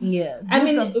 Yeah, I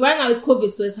mean, right now it's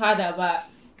COVID, so it's harder, but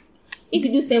if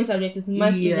you do STEM subjects, it's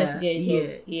much easier to get a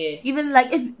job. Yeah. Even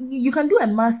like if you can do a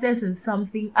master's in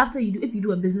something if you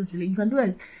do a business related, you can do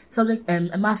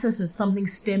a master's in something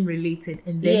STEM related,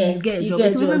 and then you get a job.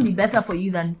 It will even be better for you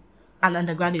than an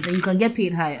undergraduate, and you can get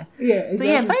paid higher. Yeah. Exactly. So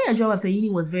yeah, finding a job after uni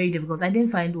was very difficult. I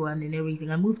didn't find one and everything.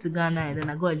 I moved to Ghana and then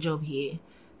I got a job here.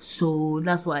 So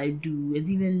that's what I do.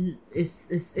 Listen,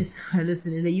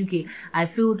 in the UK, I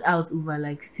filled out over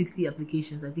like 60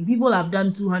 applications. I think people have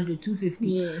done 200, 250.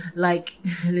 Yeah. Like,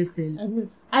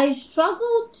 listen. I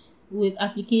struggled with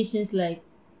applications like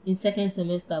in second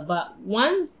semester, but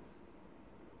once,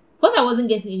 because I wasn't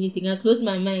getting anything, I closed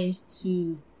my mind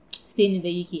to staying in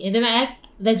the UK. And then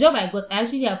the job I got, I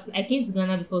came to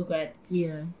Ghana before grad.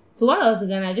 Yeah. So while I was in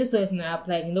Ghana, I just saw it and I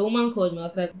applied. And the woman called me. I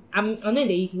was like, I'm not in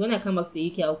the UK. When I come back to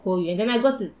the UK, I'll call you. And then I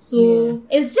got it. So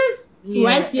it's just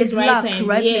right place, right time.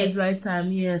 Right place, right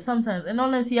time. Yeah, sometimes. And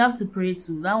honestly, you have to pray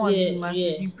too. That one too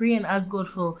matters. You pray and ask God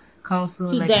for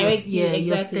counsel, to like direct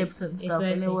your steps and stuff,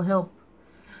 and it will help.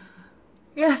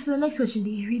 Yeah. So the next question,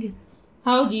 do you read it?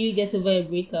 How do you get over a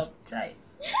breakup? Chai.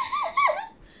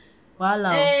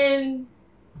 Voila.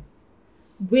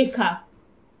 Breakup.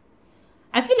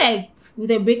 I feel like with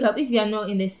a breakup, if you are not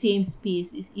in the same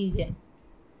space, it's easier.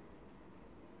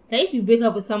 Like if you break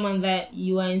up with someone that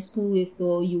you are in school with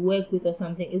or you work with or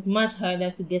something, it's much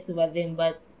harder to get over them.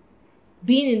 But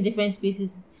being in different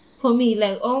spaces, for me,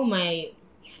 like all my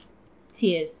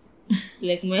tears,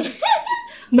 like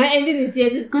My ending in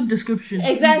tears is Good description.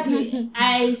 exactly.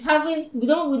 We're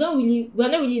not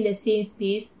really in the same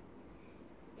space,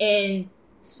 and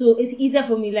so it's easier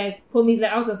for me. Like it's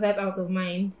like out of sight, out of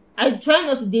mind. I try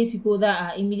not to date people that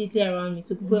are immediately around me.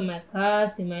 So people in my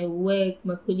class, in my work,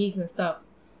 my colleagues and stuff.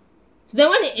 So then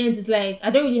when it ends, it's like I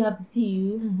don't really have to see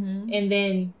you, and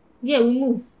then we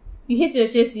move. You hit your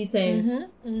chest 3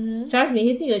 times. Trust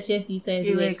me, hitting your chest 3 times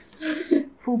It works.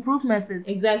 Foolproof method.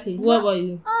 Exactly. What about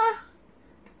you?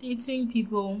 Dating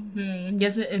people,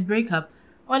 getting a breakup.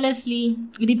 Honestly,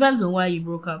 it depends on why you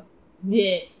broke up.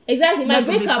 Yeah, exactly. My That's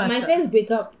a big factor. first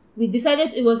breakup, we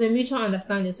decided it was a mutual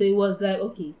understanding. So it was like,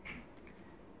 okay.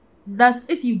 That's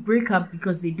if you break up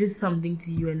because they did something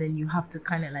to you and then you have to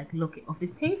kind of like lock it off.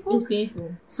 It's painful. It's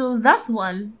painful. So that's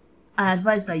one I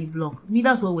advise that you block. Me,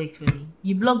 that's what worked for me.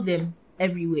 You block them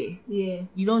everywhere. Yeah.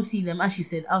 You don't see them, as she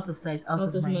said, out of sight, out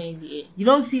of mind. Yeah. You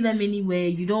don't see them anywhere.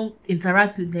 You don't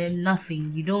interact with them.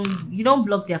 Nothing. You don't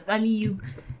block their family.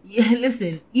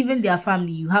 Listen. Even their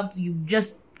family, you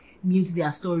just mute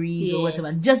their stories or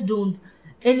whatever. Just don't.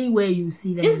 Anywhere you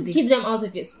see them, just keep them out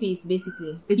of your space.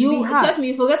 Basically, be hard. Trust me,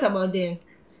 you forget about them.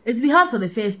 It's be hard for the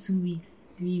first 2 weeks,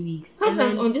 3 weeks.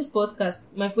 Sometimes on this podcast,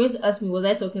 my friends ask me, "Was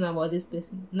I talking about this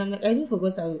person?" And I'm like, "I didn't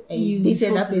forget I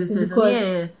dated that person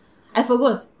because I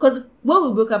forgot." Because when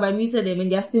we broke up, I muted them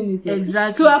and they are still muted.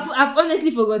 Exactly. So I've honestly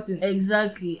forgotten.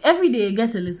 Exactly. Every day it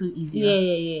gets a little easier.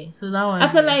 Yeah. So that one.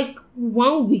 After like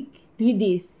 1 week, 3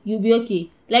 days, you'll be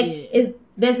okay. Like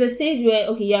there's a stage where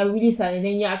you are really sad and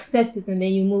then you accept it and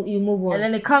then you move on. And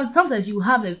then it comes. Sometimes you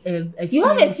have a few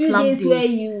days where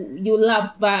you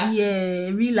lapse back. Yeah,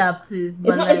 relapses.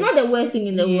 It's not the worst thing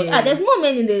in the world. There's more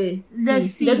men in the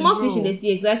sea. There's more fish in the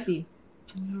sea. Exactly.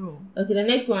 Bro. Okay, the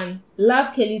next one.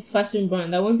 Love Kelly's fashion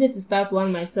brand. I wanted to start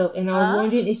one myself and I was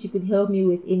wondering if she could help me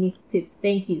with any tips.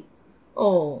 Thank you.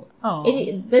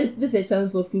 This is a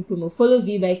chance for free promo. Follow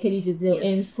V by Kelly Giselle,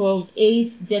 and from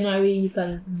 8th January you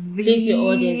can place your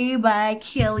orders. V by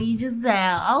Kelly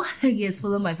Giselle. Yes,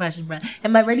 follow my fashion brand,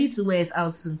 and my ready to wear is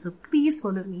out soon, so please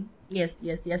follow me. Yes.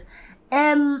 If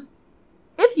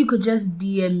you could just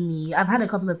DM me, I've had a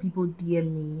couple of people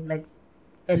DM me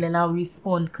and then I'll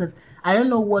respond because I don't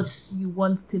know what you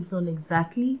want tips on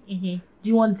exactly. Do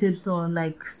you want tips on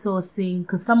sourcing?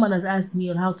 Because someone has asked me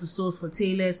on how to source for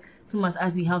tailors. Someone has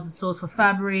asked me how to source for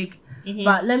fabric.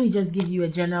 But let me just give you a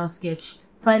general sketch.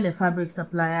 Find a fabric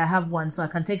supplier. I have one, so I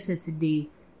can text her today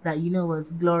that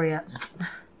it's Gloria.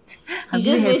 You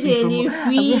just mentioned your name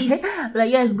free.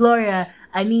 Yes, Gloria,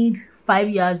 I need 5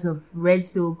 yards of red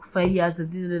silk, 5 yards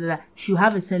of this. She'll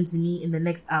have it sent to me in the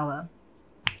next hour.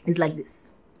 It's like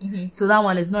this. So that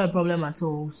one is not a problem at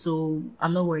all. So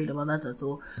I'm not worried about that at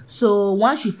all. So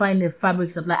once you find a fabric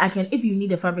supply, if you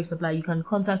need a fabric supply, you can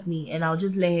contact me and I'll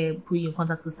just let her put you in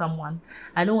contact with someone.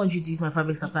 I don't want you to use my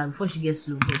fabric supply before she gets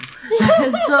slow.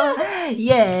 So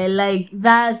like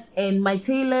that. And my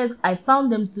tailors, I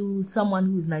found them through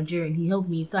someone who's Nigerian. He helped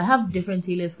me. So I have different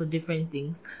tailors for different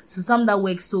things. So some that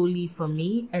work solely for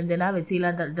me, and then I have a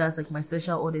tailor that does my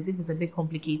special orders if it's a bit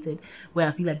complicated, where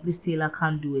I feel like this tailor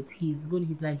can't do it. He's good.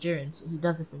 He's Nigerian, so he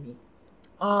does it for me.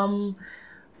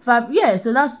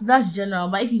 So that's general.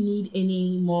 But if you need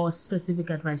any more specific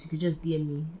advice, you could just DM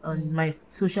me on my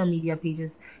social media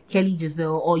pages, Kelly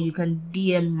Giselle, or you can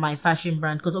DM my fashion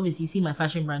brand, because obviously you see my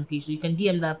fashion brand page, so you can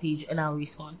DM that page and I'll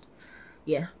respond.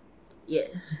 Yeah.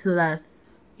 So that's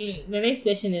the next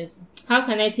question is, how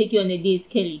can I take you on a date,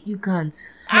 Kelly? You can't.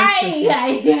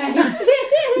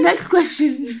 Next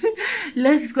question.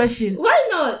 Next question. Why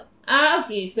not?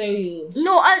 Okay, sorry.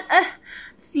 No, I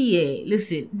see.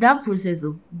 Listen, that process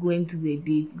of going to a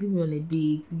date, taking me on a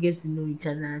date, to get to know each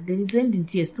other, then it ends in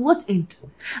tears. To what end?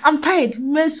 I'm tired.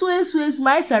 My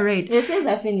eyes are red. Your tears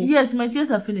are finished. Yes, my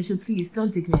tears are finished. So please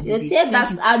don't take me on a date. Your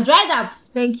tears are dried up.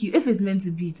 Thank you. If it's meant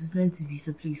to be, it's meant to be.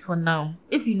 So please, for now,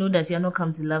 if you know that you're not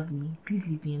come to love me, please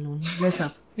leave me alone. Dress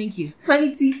up. Thank you.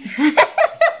 Funny tweet.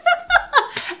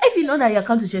 If you know that you're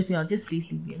come to stress me out, just please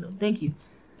leave me alone. Thank you.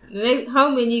 How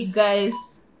many guys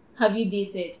have you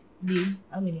dated?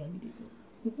 How many have you dated?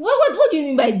 What do you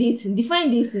mean by dating? Define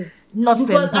dating. Not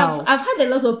because pen pal. I've had a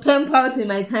lot of pen pals in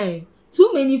my time.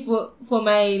 Too many for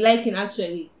my liking,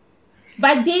 actually.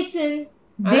 But dating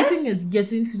is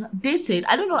getting to dated.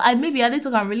 I don't know. Are they talking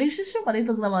about relationship? Are they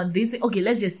talking about dating? Okay,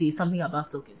 let's just say something about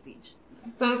talking stage.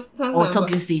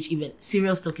 Talking stage, even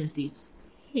serious talking stage.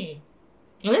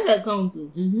 Unless I count too.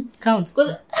 Counts.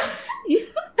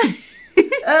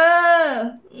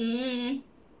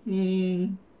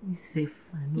 It's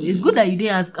safe. I know. It's good that you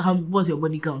didn't ask what's your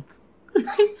body count.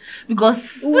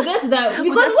 Because We'll get to that.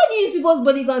 Because what do you use people's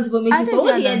body count information for?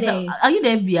 What do you understand. know? Are you the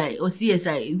FBI or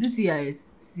CSI? Is it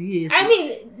CIS? CSI? I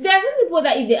mean, there are some people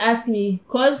that if they ask me,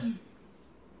 cause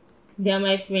they are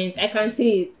my friends, I can say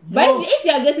it. But No. if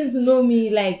you are getting to know me,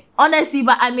 like Honestly,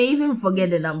 but I may even forget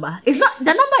the number. It's not the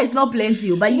number is not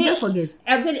plenty, but you Me- just forget.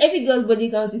 I'm saying, every girl's body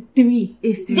count is 3.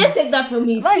 It's 3. Just take that from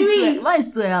me. Mine is 3, 2. Mine is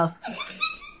 2.5.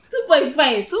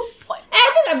 2.5. 2 point.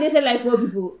 I think I've dated like 4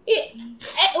 people.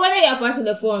 Whether you are passing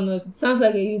the 4 or not, it sounds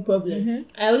like a you problem. Mm-hmm.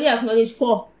 I only acknowledge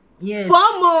 4. Yes. 4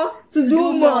 more to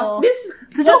do more. This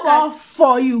To do more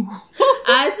for you.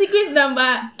 our secret number,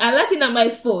 our lucky number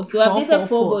is 4. So I've dated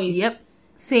 4 boys. Yep.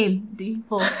 Same.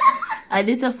 D4. I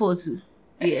dated 4 too.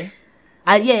 Yeah.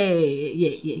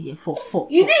 Yeah. 4.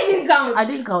 You didn't even count. I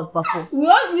didn't count, but 4.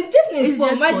 We just need It's 4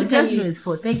 just 4. Just know magically. it's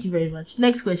 4. Thank you very much.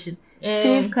 Next question.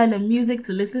 Fave kind of music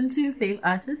to listen to? Fave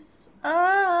artists?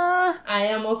 I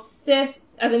am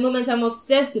obsessed. At the moment, I'm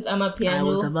obsessed with I was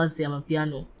Amapiano. about to say I'm a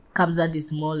piano. Kabza De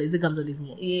Small. Is it Kabza De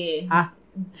Small? Yeah.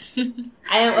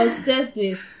 I am obsessed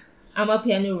with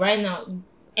Amapiano right now.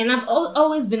 And I've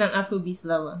always been an Afrobeat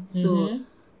lover. So,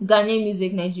 Ghanaian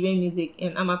music, Nigerian music,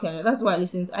 and Amapiano. That's what I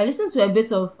listen to. I listen to a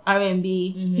bit of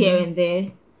R&B here and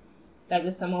there. Like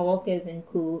the Summer Walkers and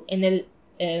cool. And then,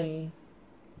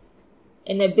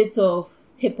 and a bit of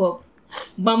hip-hop.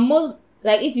 But more,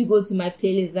 like, if you go to my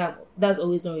playlist, that's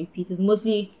always on repeat. It's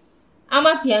mostly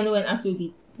Amapiano and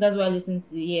Afrobeats. That's what I listen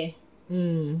to, yeah.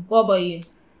 What about you?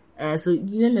 So, you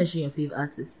didn't mention your fave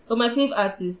artists. So my favorite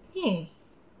artist,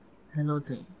 Hello,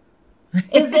 Tim.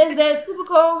 is the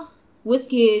typical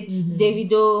Wizkid,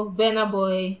 Davido, Burna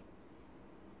Boy,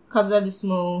 Kabza De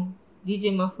Small,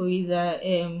 DJ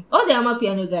Maforiza, all the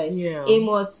Amapiano guys. Yeah.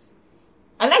 Amos.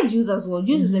 I like Juice as well.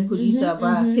 Juice is a producer,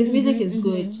 but his music is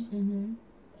good.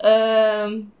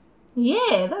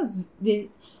 Yeah, that's the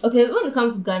okay. When it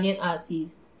comes to Ghanaian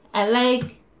artists, I like.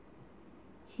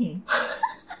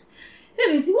 Let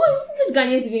me see. Which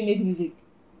Ghanaians even make music?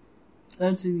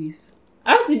 MTVs.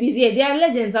 RTBs, yeah, they are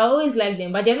legends. I always like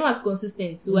them, but they're not as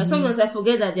consistent. So sometimes I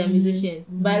forget that they're musicians,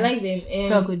 but I like them.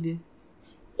 Kakode.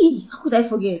 How could I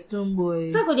forget?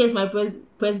 Stonebwoy. Sarkodie is my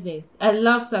president. I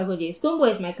love Sarkodie.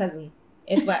 Stonebwoy is my cousin.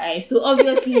 FYI. So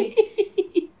obviously,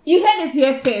 you heard it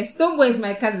here first. Stonebwoy is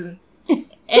my cousin.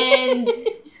 And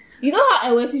you know how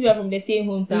I was if you are from the same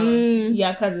hometown, you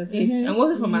are cousins. Yes. I'm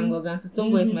also from Angogan, so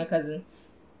Stonebwoy is my cousin.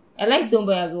 I like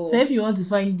Stonebwoy as well. So if you want to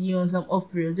find you on some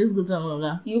off period, just go to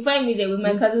Angola. You find me there with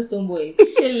my cousin Stonebwoy,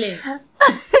 chilling.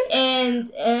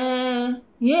 And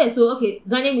yeah, so okay,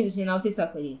 Ghanaian musician, I'll say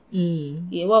Sarkodie.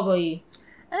 Yeah, what about you?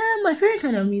 My favorite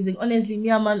kind of music, honestly, me,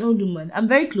 I'm an older man. I'm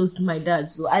very close to my dad,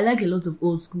 so I like a lot of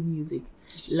old school music.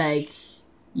 Like,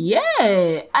 yeah,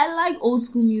 I like old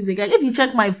school music. Like, if you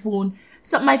check my phone,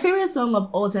 so my favorite song of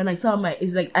all time, like some of my,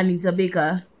 is like Anita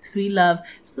Baker, Sweet Love,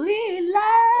 Sweet Love.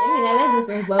 I mean, I like those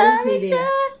songs, but I won't play them.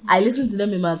 I listen to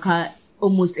them in my car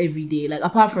almost every day. Like,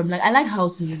 apart from, like, I like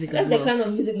house music That's as the well. kind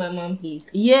of music my mom plays.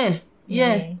 Yeah.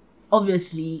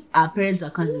 Obviously, our parents are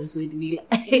cousins, so it'd be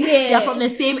like, Yeah. they're from the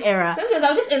same era. Sometimes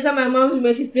I'll just enter my mom's room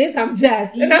and she's playing some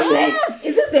jazz. And I'm like,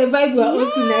 is this the vibe we're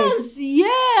on tonight?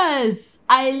 Yes.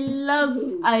 I love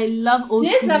old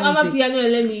Play school some music. Amapiano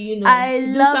and let me, I do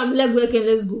love- some leg work and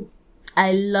let's go.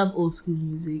 I love old school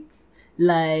music.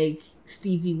 Like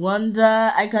Stevie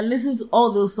Wonder. I can listen to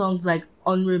all those songs like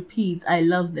on repeat. I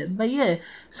love them. But yeah,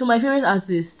 so my favorite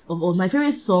artist of all, my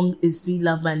favorite song is Sweet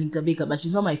Love by Anita Baker, but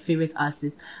she's not my favorite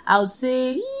artist. I would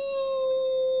say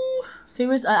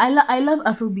favorite. I love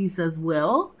Afrobeats as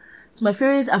well. So my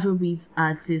favorite Afrobeats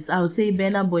artist, I would say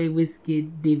Burna Boy, Wizkid,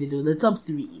 Davido, the top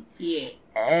 3. Yeah.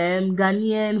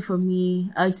 Ghanaian for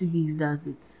me, RTBs does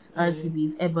it.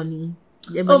 RTBs, Ebony.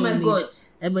 Oh my God.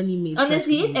 Ebony made Honestly, such if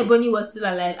music. Ebony was still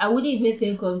alive, I wouldn't even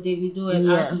think of Davido and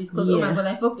Yeah, Artis because oh my yeah. God,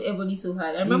 I fucked with Ebony so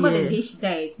hard. I remember the Yeah. day she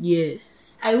died.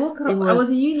 Yes. I woke up. It I was was-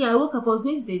 in uni. I woke up. I was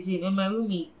going to the gym, and my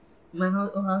roommate, my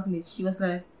housemate, she was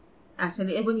like,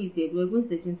 "Actually, Ebony is dead. We're going to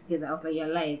the gym together." I was like, "You're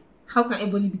lying. How can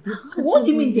Ebony be dead? What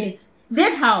do you mean dead?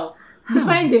 Dead how?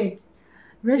 Define dead."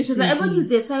 Rest She was in like, "Ebony is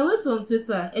dead." peace. So I went on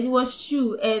Twitter, and it was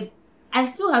true. And I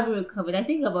still haven't recovered. I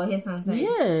think about her sometimes.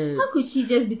 Yeah. How could she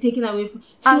just be taken away from? She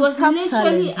And was top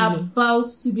literally talent, you know. about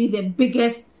to be the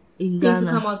biggest In thing to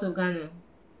Ghana. come out of Ghana.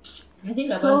 I think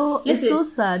So about. it's Listen, so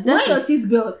sad. wear That your is-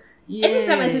 seatbelt. Yeah.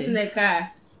 Anytime I sit in the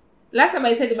car, last time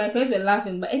I said it, my friends were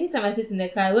laughing, but anytime I sit in the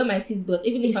car, I wear my seatbelt,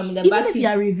 even if I'm in the even back if seat. you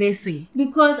are reversing.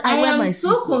 Because I I wear am my so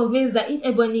seatbelt. convinced that if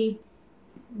Ebony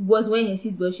was wearing her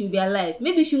seatbelt, she would be alive.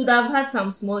 Maybe she would have had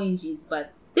some small injuries,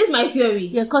 but This is my theory.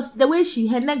 Yeah, because the way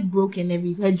her neck broke and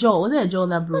everything, her jaw, was it her jaw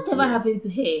that broke? Whatever happened to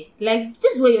her? Like,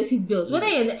 just wear your seatbelt.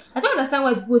 I don't understand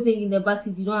why people think in the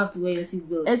backseat you don't have to wear your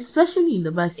seatbelt. Especially in the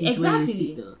backseat, wear your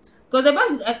Exactly. seatbelt. Because the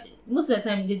backseat, most of the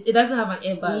time, it doesn't have an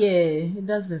airbag. Yeah, it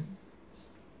doesn't.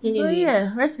 Anyway, Oh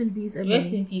yeah, rest in peace, Ebony.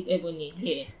 rest in peace, Ebony.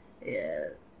 Yeah. Yeah.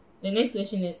 The next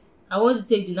question is, I want to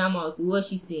take Dunama out. What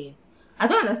she's saying. I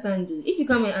don't understand, dude. If you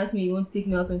come and ask me you want to take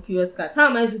me out on Curious Cat, how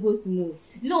am I supposed to know?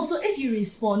 No, so if you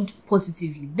respond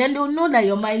positively, then they'll know that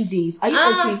your mind is. Are you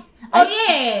okay? Yeah.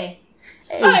 Hey.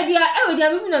 Already,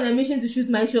 I'm moving on a mission to shoot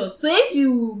my shot. So if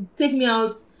you take me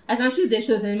out, I can shoot the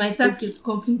shots and my task is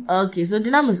complete. Okay, so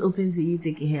Dinam is open to you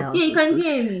taking her out. Yeah, you can so,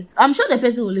 hear me. I'm sure the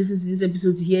person will listen to this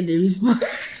episode to hear the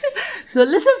response. So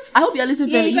listen, I hope you're listening.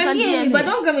 Yeah, fairly. you can hear me, but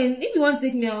don't come in. If you want to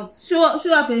take me out, show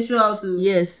up and show out too.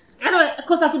 Yes. I know,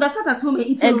 because I could have sat at home and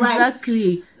eaten rice.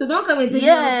 Exactly. So don't come and take me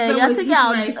out. Yeah, you're taking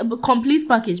out a complete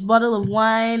package, bottle of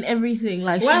wine, everything.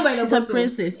 Like Wine by the she's a bottle.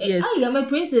 princess. Yes. Oh, you're my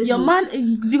princess. Your though.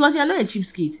 man, because you're not a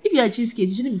cheapskate. If you're a cheapskate,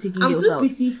 you shouldn't be taking I'm girls too out.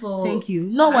 pretty for. Thank you.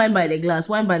 Not wine by the glass,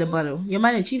 wine by the bottle. Your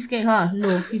man a cheapskate, huh?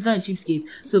 No, he's not a cheapskate.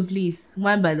 So please,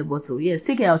 wine by the bottle. Yes,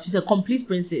 take her out. She's a complete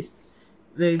princess.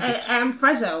 Very good. I am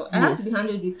fragile. I have to be Yes.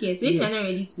 handled with care. So if Yes. you're not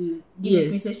ready to give me Yes.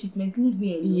 princess treatment, leave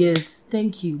me alone. Yes,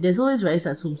 thank you. There's always rice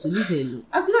at home, so leave her alone.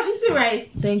 I could have eaten rice.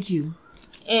 Thank you.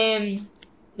 The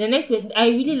next question, I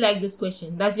really like this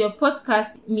question. Does your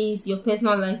podcast means your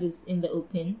personal life is in the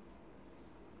open?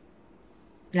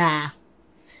 Nah.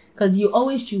 Because you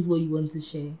always choose what you want to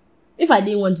share. If I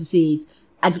didn't want to say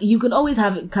it, you can always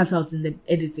have it cut out in the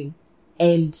editing.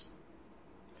 And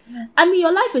I mean,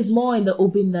 your life is more in the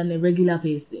open than a regular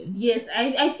person. Yes,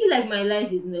 I feel like my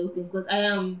life is in the open because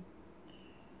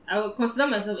I would consider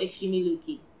myself extremely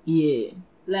low-key. Yeah.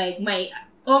 Like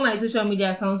all my social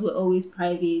media accounts were always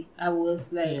private. I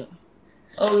was like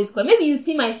always quiet. Maybe you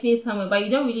see my face somewhere, but you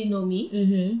don't really know me.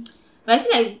 Mm-hmm. But I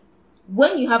feel like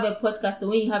when you have a podcast or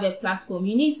when you have a platform,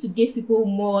 you need to give people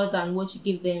more than what you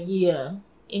give them Yeah.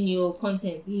 in your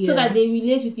content, Yeah. so that they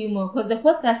relate with you more. Because the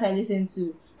podcast I listen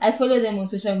to, I follow them on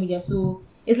social media, so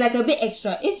it's like a bit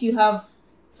extra. If you have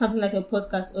something like a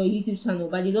podcast or a YouTube channel,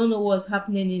 but you don't know what's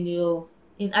happening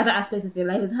in other aspects of your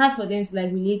life, it's hard for them to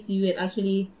like relate to you and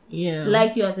actually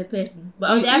like you as a person.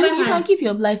 But on the other hand, you can keep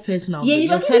your life personal. yeah, you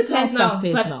your can keep it personal personal, stuff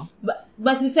personal.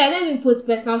 But if I don't even post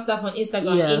personal stuff on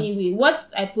Instagram Yeah. anyway, what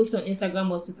I post on Instagram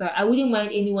or Twitter, I wouldn't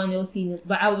mind anyone else seeing it.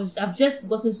 But I've just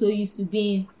gotten so used to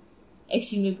being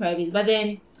extremely private. But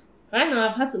then right now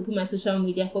I've had to open my social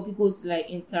media for people to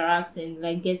like interact and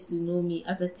like get to know me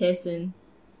as a person,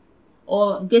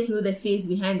 or get to know the face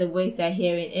behind the voice they're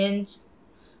hearing. And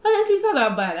honestly, it's not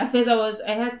that bad. At first I was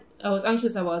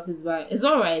anxious about it, but it's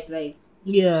alright. It's like,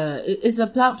 Yeah, it's a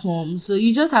platform, so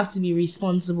you just have to be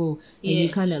responsible and Yeah. you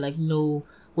kind of like know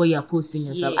what you're posting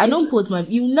and stuff. Yeah, I don't post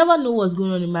you never know what's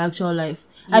going on in my actual life.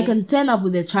 I Yeah. can turn up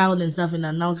with a child and stuff and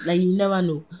announce, like, you never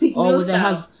know. Pick Or no with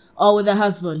a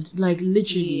husband, like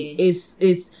literally, Yeah.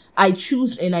 it's I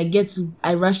choose and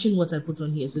I ration what I put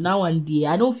on here. So now one day,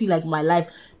 I don't feel like my life.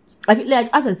 I feel like,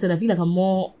 as I said, I feel like I'm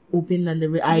more open than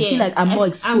I feel like I'm more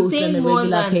exposed than a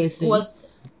regular person.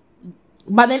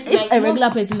 But then if like, a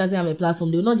regular person doesn't have a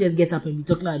platform, they'll not just get up and be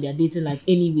talking about their dating life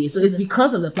anyway. So it's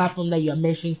because of the platform that you are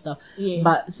measuring stuff. Yeah.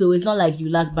 But so it's not like you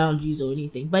lack boundaries or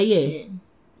anything. But yeah.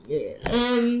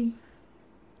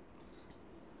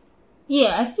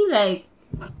 Yeah, I feel like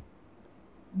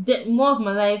more of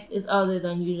my life is out there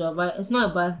than usual, but it's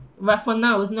not a bad. But for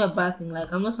now, it's not a bad thing.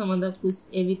 Like, I'm not someone that posts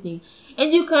everything,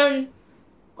 and you can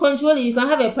control it. You can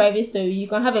have a private story, you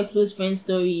can have a close friend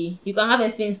story, you can have a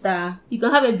Finsta, you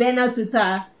can have a banner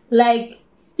Twitter. Like,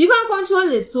 you can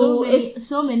control it. So it's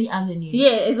so many avenues.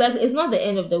 yeah, exactly. It's not the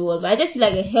end of the world, but I just feel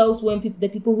like it helps when the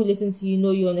people who listen to you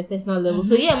know you on a personal level.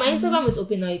 So yeah, my Instagram is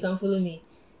open now. You can follow me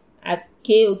at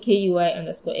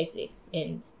KOKUI_XX,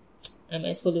 and I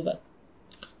might follow back.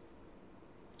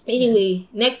 Anyway,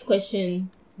 next question.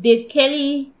 Did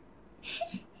Kelly...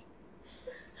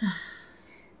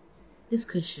 This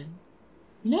question.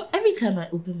 You know, every time I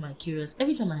open my Curious,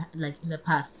 every time like in the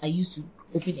past, I used to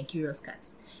open a Curious Cat.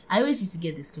 I always used to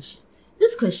get this question.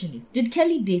 This question is, did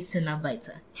Kelly date Senna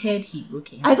Biter? Heard he broke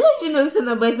her. I don't even know if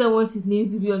Senna Biter wants his name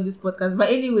to be on this podcast, but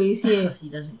anyways, here. He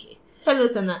doesn't care. Hello,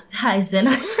 Senna. Hi,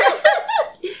 Senna.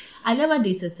 I never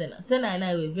dated Senna. Senna and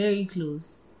I were very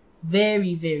close.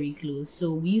 Very, very close.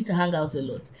 So we used to hang out a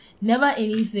lot. Never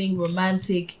anything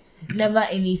romantic. Never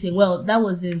anything. Well, that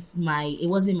wasn't it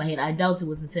wasn't in my head. I doubt it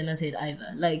was in Senna's head either.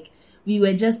 Like, we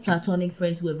were just platonic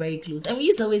friends who were very close. And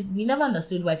we never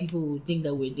understood why people would think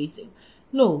that we're dating.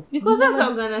 No. Because that's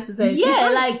how Ghana society. Yeah,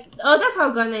 like that's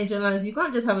how Ghana in general is. You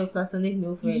can't just have a platonic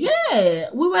male friend. yeah,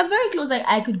 we were very close. Like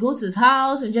I could go to his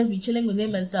house and just be chilling with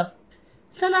him and stuff.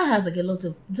 Sana has like a lot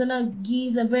of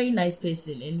he's a very nice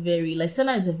person and very like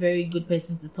Sana is a very good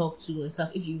person to talk to and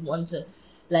stuff if you want to.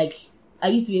 Like I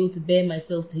used to be able to bear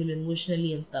myself to him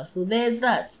emotionally and stuff. So there's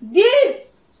that.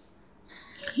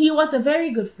 He was a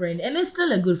very good friend and is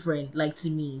still a good friend, like to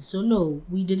me. So no,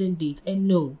 we didn't date and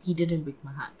no, he didn't break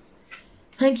my heart.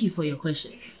 Thank you for your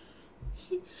question.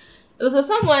 So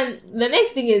someone, the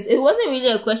next thing is, it wasn't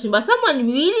really a question, but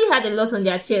someone really had a lot on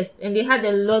their chest and they had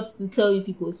a lot to tell you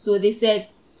people. So they said,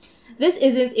 this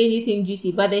isn't anything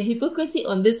juicy, but the hypocrisy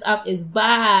on this app is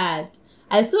bad.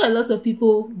 I saw a lot of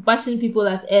people bashing people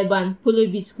as Urban, Polo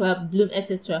Beach Club, Bloom,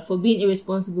 etc. for being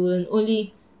irresponsible and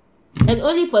only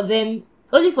for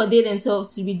they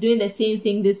themselves to be doing the same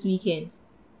thing this weekend.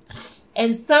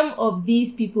 And some of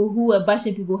these people who were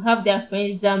bashing people have their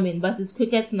friends jamming, but it's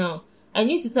cricket now. I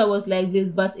knew Twitter was like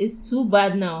this, but it's too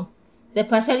bad now. The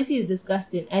partiality is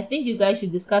disgusting. I think you guys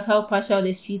should discuss how partial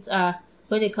the streets are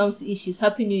when it comes to issues.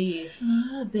 Happy New Year.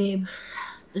 Babe.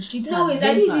 The streets No, are wait,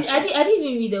 I didn't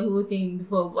even read the whole thing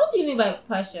before. What do you mean by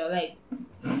partial? Like,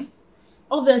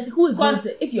 obviously, who is going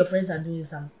to, if your friends are doing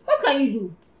something? what can you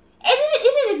do? And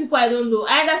even if people I don't know,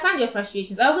 I understand your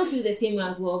frustrations. I also feel the same way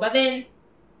as well. But then,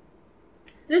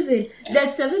 listen,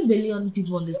 there's 7 billion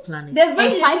people on this planet. There's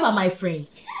very and 5 little- are my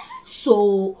friends.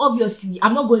 So obviously,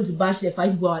 I'm not going to bash the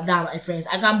 5 people that are my friends.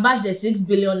 I can bash the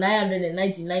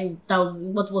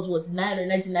 6,999,000. What was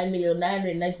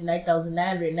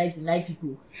 999,999,999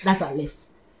 people that are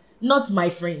left? Not my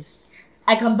friends.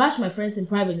 I can bash my friends in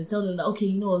private and tell them that okay,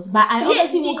 you know what? But I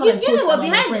obviously won't come and post about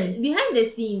my friends. Behind the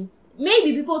scenes,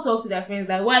 maybe people talk to their friends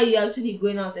like, why are you actually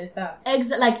going out and stuff?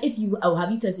 Like if you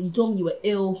have you tested? You told me you were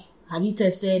ill. Have you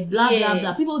tested? Blah blah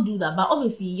blah. People do that, but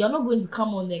obviously you're not going to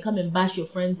come on there, come and bash your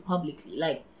friends publicly.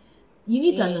 Like you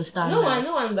need to understand. No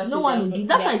one will do.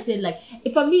 That's why I said like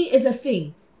for me it's a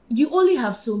thing. You only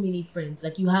have so many friends.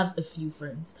 Like you have a few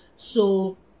friends,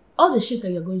 so all the shit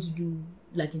that you're going to do,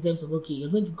 like in terms of okay, you're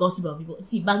going to gossip about people.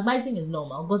 See, backbiting is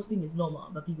normal. Gossiping is normal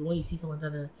about people when you see someone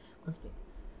that gossiping.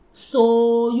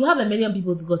 So you have a million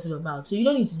people to gossip about. So you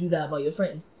don't need to do that about your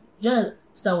friends. Do you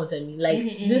understand what I mean? Like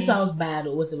this sounds bad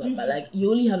or whatever, but like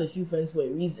you only have a few friends for a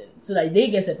reason, so like they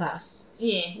get a pass.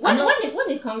 Yeah. When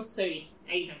it comes, sorry,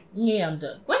 are you done? Yeah, I'm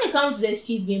done. When it comes to the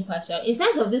streets being partial, in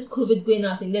terms of this COVID going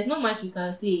up thing, there's not much we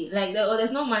can say. Like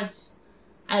there's not much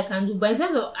I can do. But in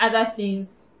terms of other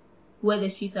things where the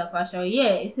streets are partial,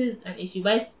 yeah, it is an issue.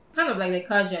 But it's kind of like the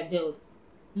cards are dealt.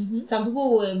 Some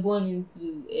people were born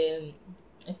into a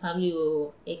family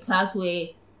or a class where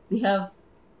they have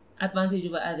advantage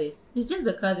over others. It's just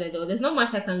the cards are dealt. There's not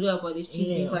much I can do about the streets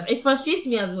being partial. It frustrates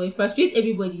me as well. It frustrates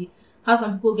everybody how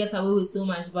some people get away with so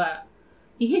much, but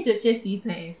you hit your chest 3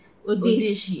 times.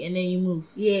 Odeshi, and then you move.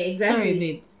 Yeah, exactly. Sorry,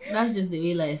 babe. That's just the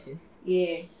way life is.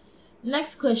 Yeah.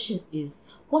 Next question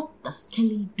is, what does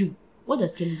Kelly do? What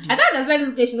does Kelly do? I thought that's like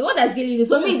this question. What does Kelly do?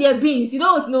 So me, they're beans. You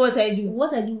don't want to know what I do.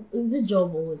 What I do? Is it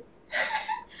job or what?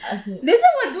 They say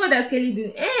what does Kelly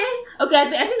do? Okay,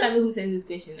 I think I know who sent this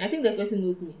question. I think the person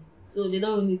knows me, so they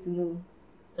don't need to know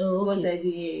what I do.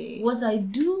 Yeah. What I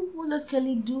do? What does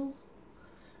Kelly do?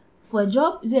 For a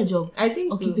job? Is it a job? I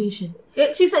think occupation. So.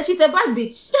 Yeah, she's a bad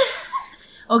bitch.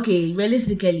 Okay,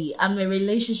 realistically, I'm a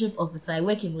relationship officer. I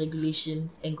work in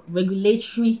regulations and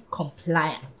regulatory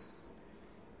compliance.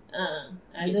 I'm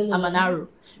an arrow.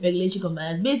 Regulatory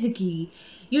compliance. Basically,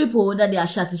 you people that they are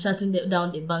shutting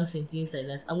down the banks and things like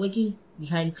that. I'm working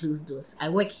behind closed doors. I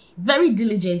work very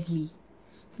diligently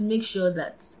to make sure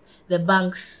that the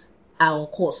banks are on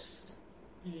course.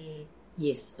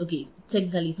 Yes, okay.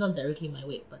 Technically, it's not directly my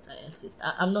work, but I assist.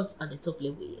 I'm not at the top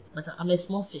level yet, but I'm a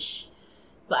small fish.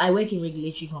 But I work in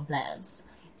regulatory compliance.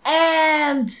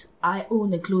 And I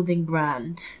own a clothing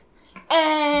brand.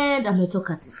 And I'm a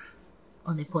talkative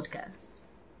on a podcast.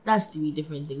 That's 3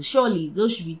 different things. Surely,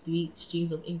 those should be 3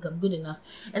 streams of income. Good enough.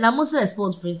 And I'm also a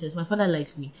sports princess. My father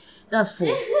likes me. That's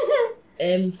 4.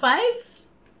 5?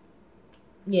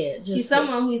 Yeah, just she's 4.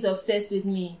 someone who is obsessed with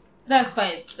me. That's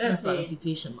 5. That's my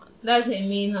occupation, man. That's her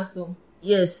main hustle.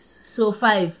 Yes. So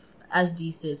 5, as Dee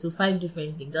said. So 5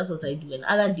 different things. That's what I do. And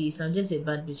other days, I'm just a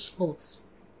bad bitch. Sports.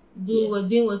 Doing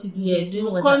what you do. Yeah,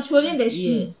 controlling the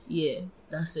streets. Yeah.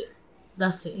 That's it.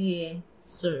 Yeah.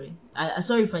 Sorry. I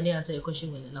sorry if I didn't answer your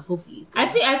question well enough. Hopefully it's good.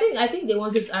 I think they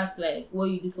wanted to ask like what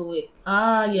you do for work.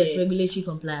 Yes, regulatory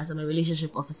compliance. I'm a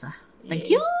relationship officer. Thank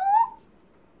you.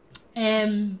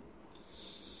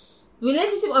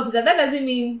 Relationship officer, that doesn't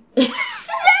mean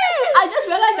I just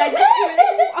realized that you're a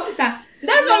relationship officer.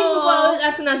 That's why you were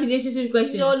asking us relationship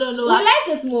questions? No. We like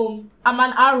it, Mom. I'm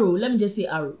an arrow. Let me just say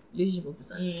arrow. Relationship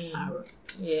officer. Arrow.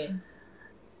 Yeah.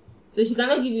 So she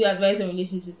cannot give you advice on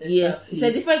relationships and Yes, stuff. It's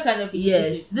a different kind of relationship.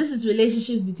 Yes, this is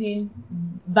relationships between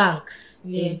banks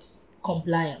Yeah. and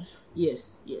compliance.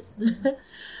 Yes.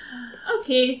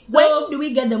 Okay, so When do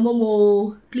we get the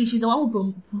Momo? Please, she's the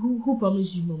one who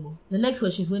promised you Momo. The next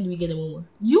question is, when do we get the Momo?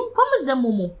 You promised them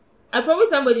Momo. I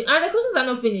promised somebody, and the questions are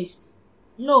not finished.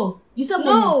 No, you said Momo.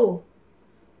 No.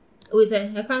 Wait,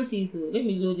 I can't see it. So let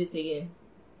me load it again.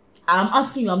 I'm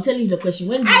asking you. I'm telling you the question.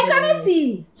 When do we I get the cannot Momo?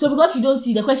 see. So because you don't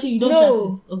see the question, you don't No.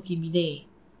 trust it. Okay, be there.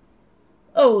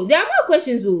 Oh, there are more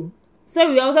questions. Oh,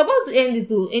 sorry, I was about to end it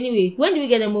too. Anyway, when do we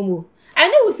get a Momo? I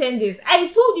know who sent this. I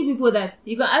told you people that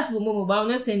you can ask for Momo, but I'll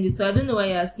not send it, so I don't know why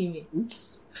you're asking me.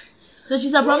 Oops. So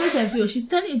she's a promise and feel. She's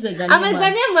turning into a Ghanaian I'm a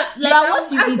man. Ghanaian man. You are I'm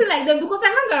what you acting eat. like them because I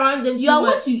hang around them You too are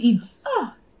much. what you eat.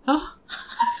 Ah.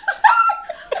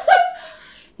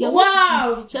 You're Wow.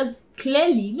 what you eat. She's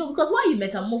clearly no, because why are you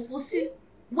metamorphosing?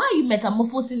 Why are you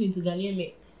metamorphosing into Ghanaian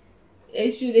men?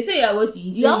 It's true. They say you are what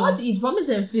you eat. You are what you eat. Promise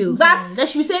and feel. Bas. That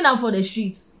should be saying that for the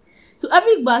streets. So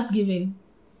every bus giving,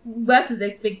 Bus is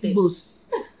expected. boss.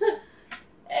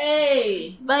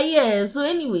 Hey. But yeah. So,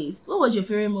 anyways, what was your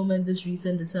favorite moment this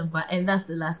recent December? And that's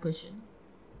the last question.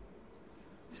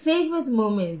 Favorite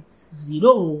moment.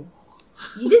 0.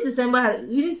 This December,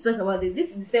 we need to talk about it.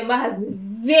 This December has been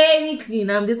very clean.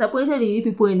 I'm disappointed in you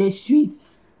people in the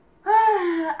streets.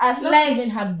 I've not Like- even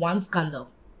had one scandal.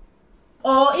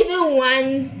 Or even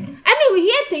one. I mean, we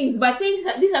hear things, but these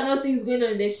are not things going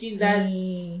on in the streets that.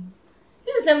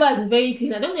 This December has been very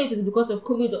clean. I don't know if it's because of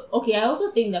COVID. Okay, I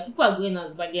also think that people are going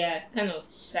out, but they are kind of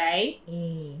shy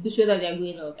to show that they are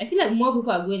going out. I feel like more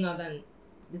people are going out than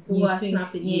the people You who are think,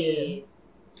 snapping. yeah. Yeah.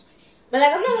 But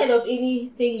like, I've not heard of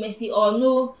anything messy or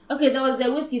no. Okay, there was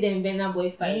the Whiskey and Burna Boy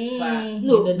fight, but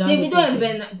no, Yeah, the Davido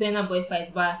Dangote and Burna Boy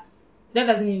fights, but that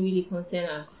doesn't really concern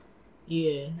us.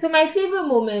 Yeah. So my favorite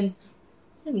moment,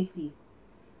 let me see.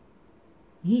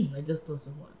 I just thought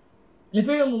of one. My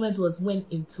favorite moment was when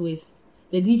in Twist,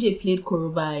 the DJ played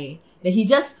Korobai. Then he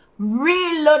just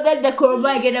reloaded the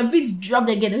Korobai again and beats dropped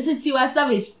again. And said Tiwa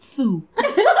Savage 2.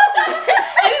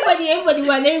 Everybody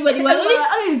won.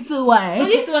 Only 2 why?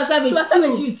 Only Tiwa Savage Tiwa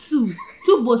Savage 2. you 2.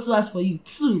 2 Bosuas for you.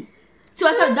 2.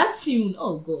 Tiwa Savage, that tune.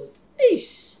 Oh God.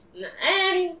 Ish.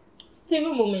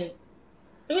 Favorite moment.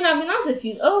 I mean, I've been out a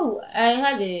few. Oh, I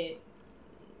had a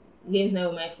games night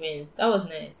with my friends. That was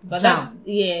nice. But Jam.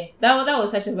 that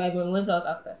was such a vibe when we went out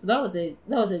after. So that was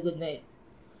a good night.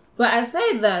 But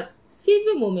aside that,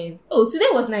 favorite moment. Oh, today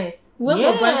was nice. We went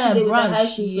for brunch today with the high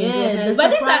school friends. It was nice. the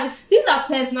But surprise- these are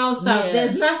personal stuff. Yeah.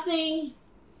 There's nothing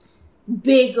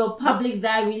big or public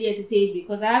that really entertained me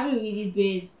because I haven't really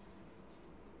been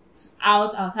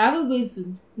out. I haven't been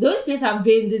to the only place I've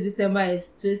been this December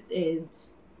is Twist and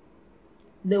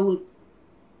the Woods.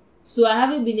 So I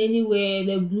haven't been anywhere,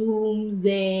 the Blooms,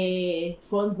 the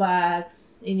Front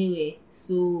Backs, anyway.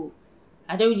 So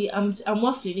I don't really, I'm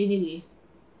waffling anyway.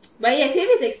 But yeah,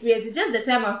 favorite experience is just the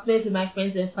time I've spent with my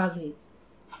friends and family.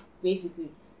 Basically.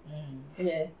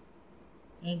 Yeah.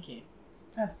 Okay.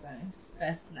 That's nice.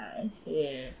 That's nice.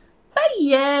 Yeah. But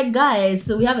yeah, guys,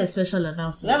 so we have a special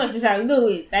announcement. We have a special, no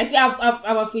wait. I feel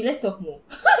I'm afraid. Let's talk more.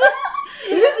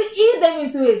 We need to ease them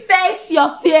into it. Face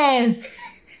your fears.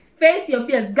 Face your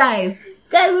fears, guys.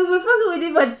 Guys, we've been fucking with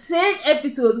it for 10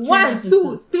 episodes. 10 1,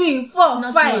 episodes. 2, 3, 4,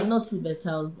 Not 5, two, not 2 but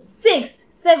 1,000. 6,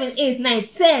 7, 8, 9,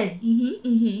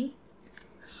 10.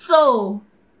 So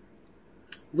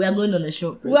we are going on a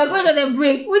short break. We are going on a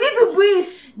break. We need to breathe.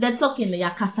 They're talking the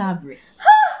Yakasa break.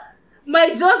 My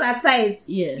jaws are tight.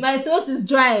 Yes. My throat is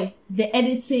dry. The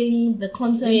editing, the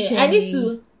content Yeah,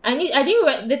 changing.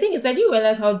 the thing is, I didn't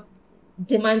realize how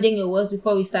demanding it was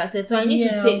before we started. So we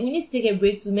need to take a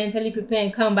break to mentally prepare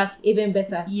and come back even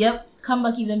better. Yep. Come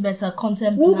back even better.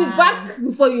 Content We'll be plan. back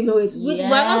before you know it. We're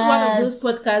not one of those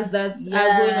Yes. podcasts that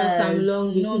are going on some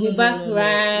long week. We'll be back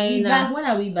right We'll be now. back. When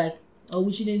are we back? Or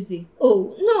we shouldn't say.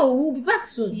 Oh, no, we'll be back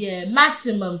soon. Yeah,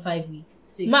 maximum 5 weeks.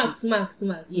 6 Max. weeks.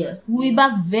 Yes, max. we'll be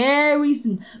back very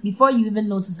soon. Before you even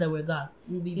notice that we're gone,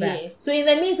 we'll be back. Yeah. So in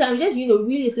the meantime, just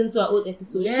re-listen to our old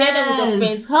episodes. Share them with your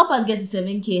friends. Help us get to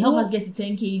 7K. Help We'll- us get to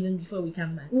 10K even before we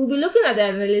come back. We'll be looking at the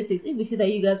analytics. If we see that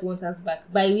you guys want us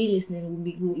back, by re-listening,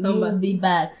 we'll come We'll back. be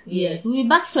back. Yeah. Yes, we'll be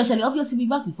back. Especially, obviously, we'll be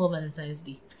back before Valentine's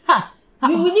Day. Ha!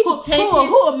 We need to tension.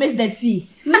 Who will miss the tea?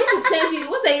 We need to tension.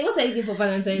 What are you doing for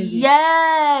Valentine's Day?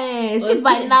 Yes. Oh, If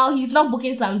by see. now he's not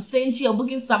booking some Senchi or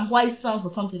booking some White Sounds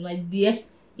or something, my dear,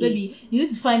 maybe you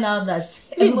need to find out that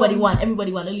everybody won,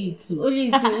 only you 2. Only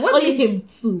 2. What Only is- him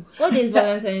 2. What day is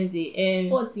Valentine's Day?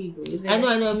 14 though, is it? I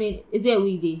know. I mean, is it a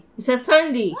weekday? It's a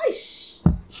Sunday.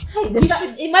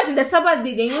 Imagine the Sabbath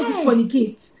day, then you want to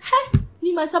fornicate.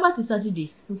 Me, my Sabbath is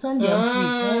Saturday, so Sunday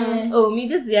I'm free. Oh, me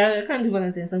this year I can't do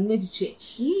Valentine's. I'm going to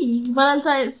church.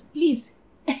 Valentine's, please.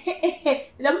 The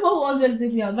people who want to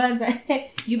take me on Valentine's,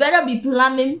 you better be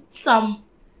planning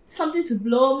something to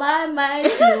blow my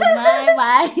mind,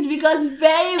 because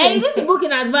baby. And you need to book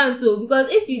in advance, so because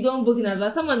if you don't book in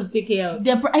advance, someone will take care of.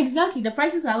 Exactly, the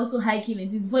prices are also hiking.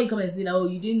 And before you come and say that,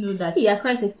 you didn't know that. Yeah,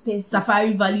 Christ expensive.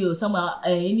 Safari Valley or somewhere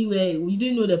anywhere, you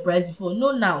didn't know the price before.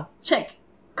 No, now check,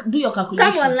 do your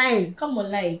calculations. Come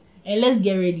online, and let's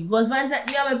get ready. Because Valentine,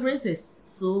 you are my princess,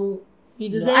 so you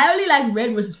deserve. I only like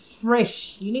red roses,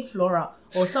 fresh, unique flora,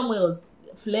 or somewhere else.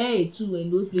 Flare too in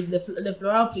those places, the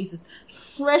floral places,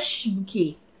 fresh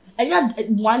bouquet, and you had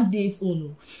 1 day's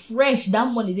own, fresh. That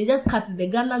money they just cut it. The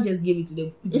Ghana just gave it to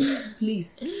them.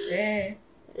 Please. Yeah.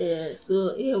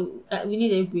 So we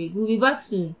need a break. We'll be back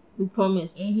soon. We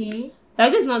promise. Mm-hmm.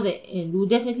 Like, this is not the end. We'll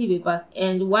definitely be back.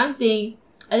 And one thing,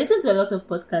 I listen to a lot of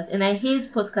podcasts, and I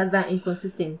hate podcasts that are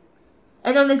inconsistent.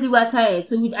 And honestly, we're tired.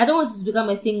 So I don't want it to become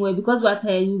a thing where because we're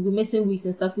tired, we'll be missing weeks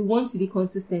and stuff. We want to be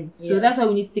consistent. So that's why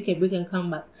we need to take a break and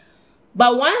come back.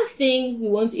 But one thing we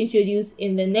want to introduce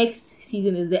in the next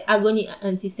season is the Agony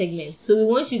Auntie segment. So we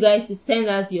want you guys to send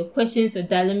us your questions or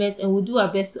dilemmas, and we'll do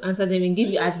our best to answer them and give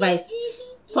you advice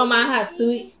from our heart.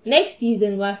 So next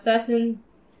season, we're starting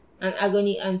an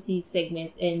Agony Auntie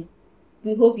segment, and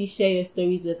we hope you share your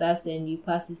stories with us and you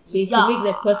participate to make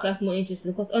the podcast more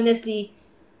interesting. Because honestly,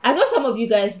 I know some of you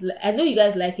guys, I know you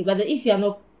guys like it, but if you are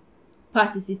not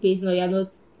participating or you are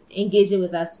not engaging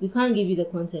with us, we can't give you the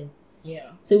content. Yeah.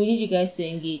 So we need you guys to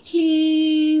engage.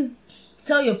 Please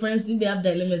tell your friends if they have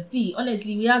dilemmas. See,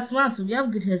 honestly, we are smart, so we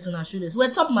have good heads on our shoulders.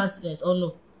 We're top math students, or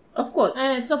no? Of course.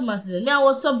 Top math students. Me, I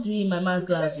was top 3 in my math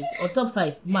class, or top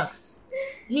 5 max.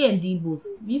 Me and D both.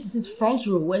 We used to sit front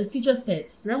row. We're the teacher's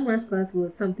pets. That math class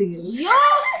was something else. Yeah,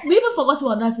 we even forgot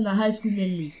about that in our high school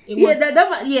memories. That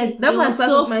math class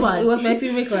was fun. It was my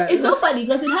favorite class. It's so funny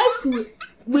because in high school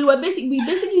we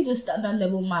basically just standard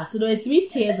level math. So there were 3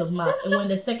 tiers of math, and we're in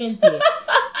the second tier.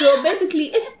 So basically,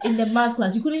 if in the math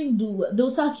class you couldn't do, they'll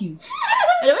sack you.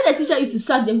 And the way the teacher used to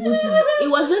sack them, it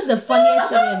was just the funniest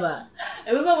thing ever. I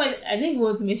remember when I didn't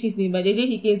want to mention his name, but the day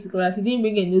he came to class, he didn't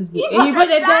bring a notebook. And he brought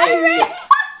a diary.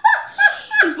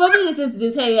 He's probably listening to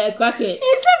this. Hey, I crack it.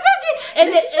 And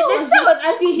the teacher was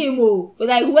asking him,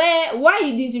 like, why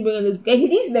didn't you bring a notebook? And he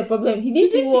didn't see the problem. He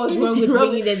didn't see what was wrong with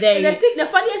bringing the diary. And the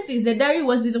funniest thing is the diary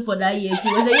wasn't for that year. It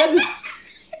was the year before.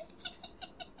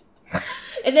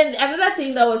 And then another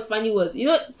thing that was funny was,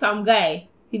 some guy,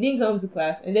 he didn't come to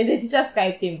class, and then the teacher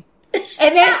Skyped him.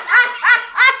 And then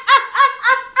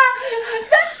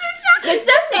the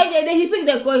teacher Skyped him, and then he picked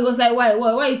the call. He was like, why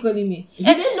are you calling me? He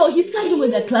didn't know. He Skyped him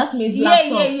with the classmate's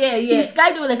laptop. Yeah. He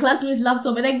Skyped him with the classmate's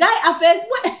laptop, and the guy at first,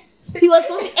 he was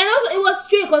funny. And also it was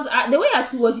straight because the way at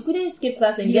school was you couldn't skip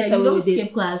class and get away with it.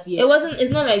 Skip class. Yeah,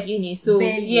 it's not like uni. So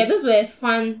those were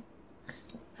fun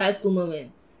high school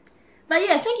moments. But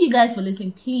yeah, thank you guys for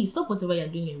listening. Please stop whatever you're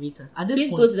doing and rate us. At this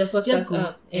point, go to the podcast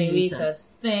app and rate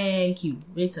us. Thank you.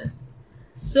 Rate us.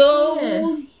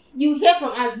 So you hear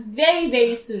from us very,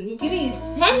 very soon. We're giving you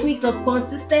 10 weeks of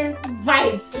consistent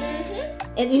vibes.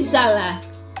 And inshallah.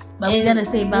 But we're gonna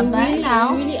say bye-bye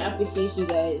now. We really appreciate you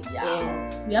guys.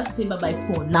 Yes. We have to say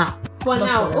bye-bye for now. For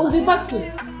now. We'll be back soon.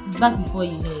 Back before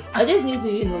you know it. I just need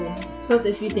to, sort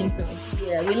a few things out.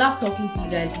 Yeah, we love talking to you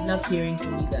guys. We love hearing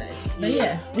from you guys.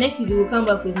 But next season we'll come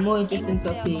back with more interesting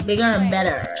topics. Bigger and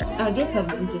better. Our guests have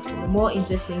been interesting. More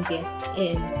interesting guests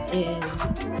and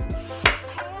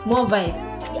more vibes.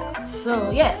 Yes.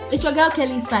 So it's your girl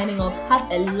Kelly signing off. Have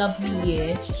a lovely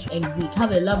year and week.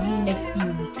 Have a lovely next few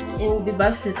weeks. And we'll be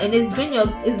back soon. And it's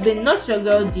been not your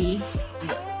girl D.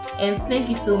 Yes. And thank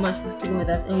you so much for sticking with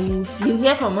us. And you'll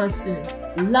hear from us soon.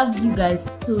 Love you guys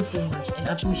so much and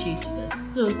appreciate you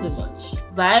guys so much.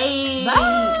 Bye.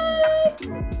 Bye.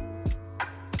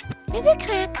 Is it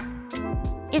crack?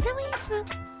 Is that what you smoke?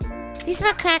 Do you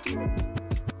smoke crack?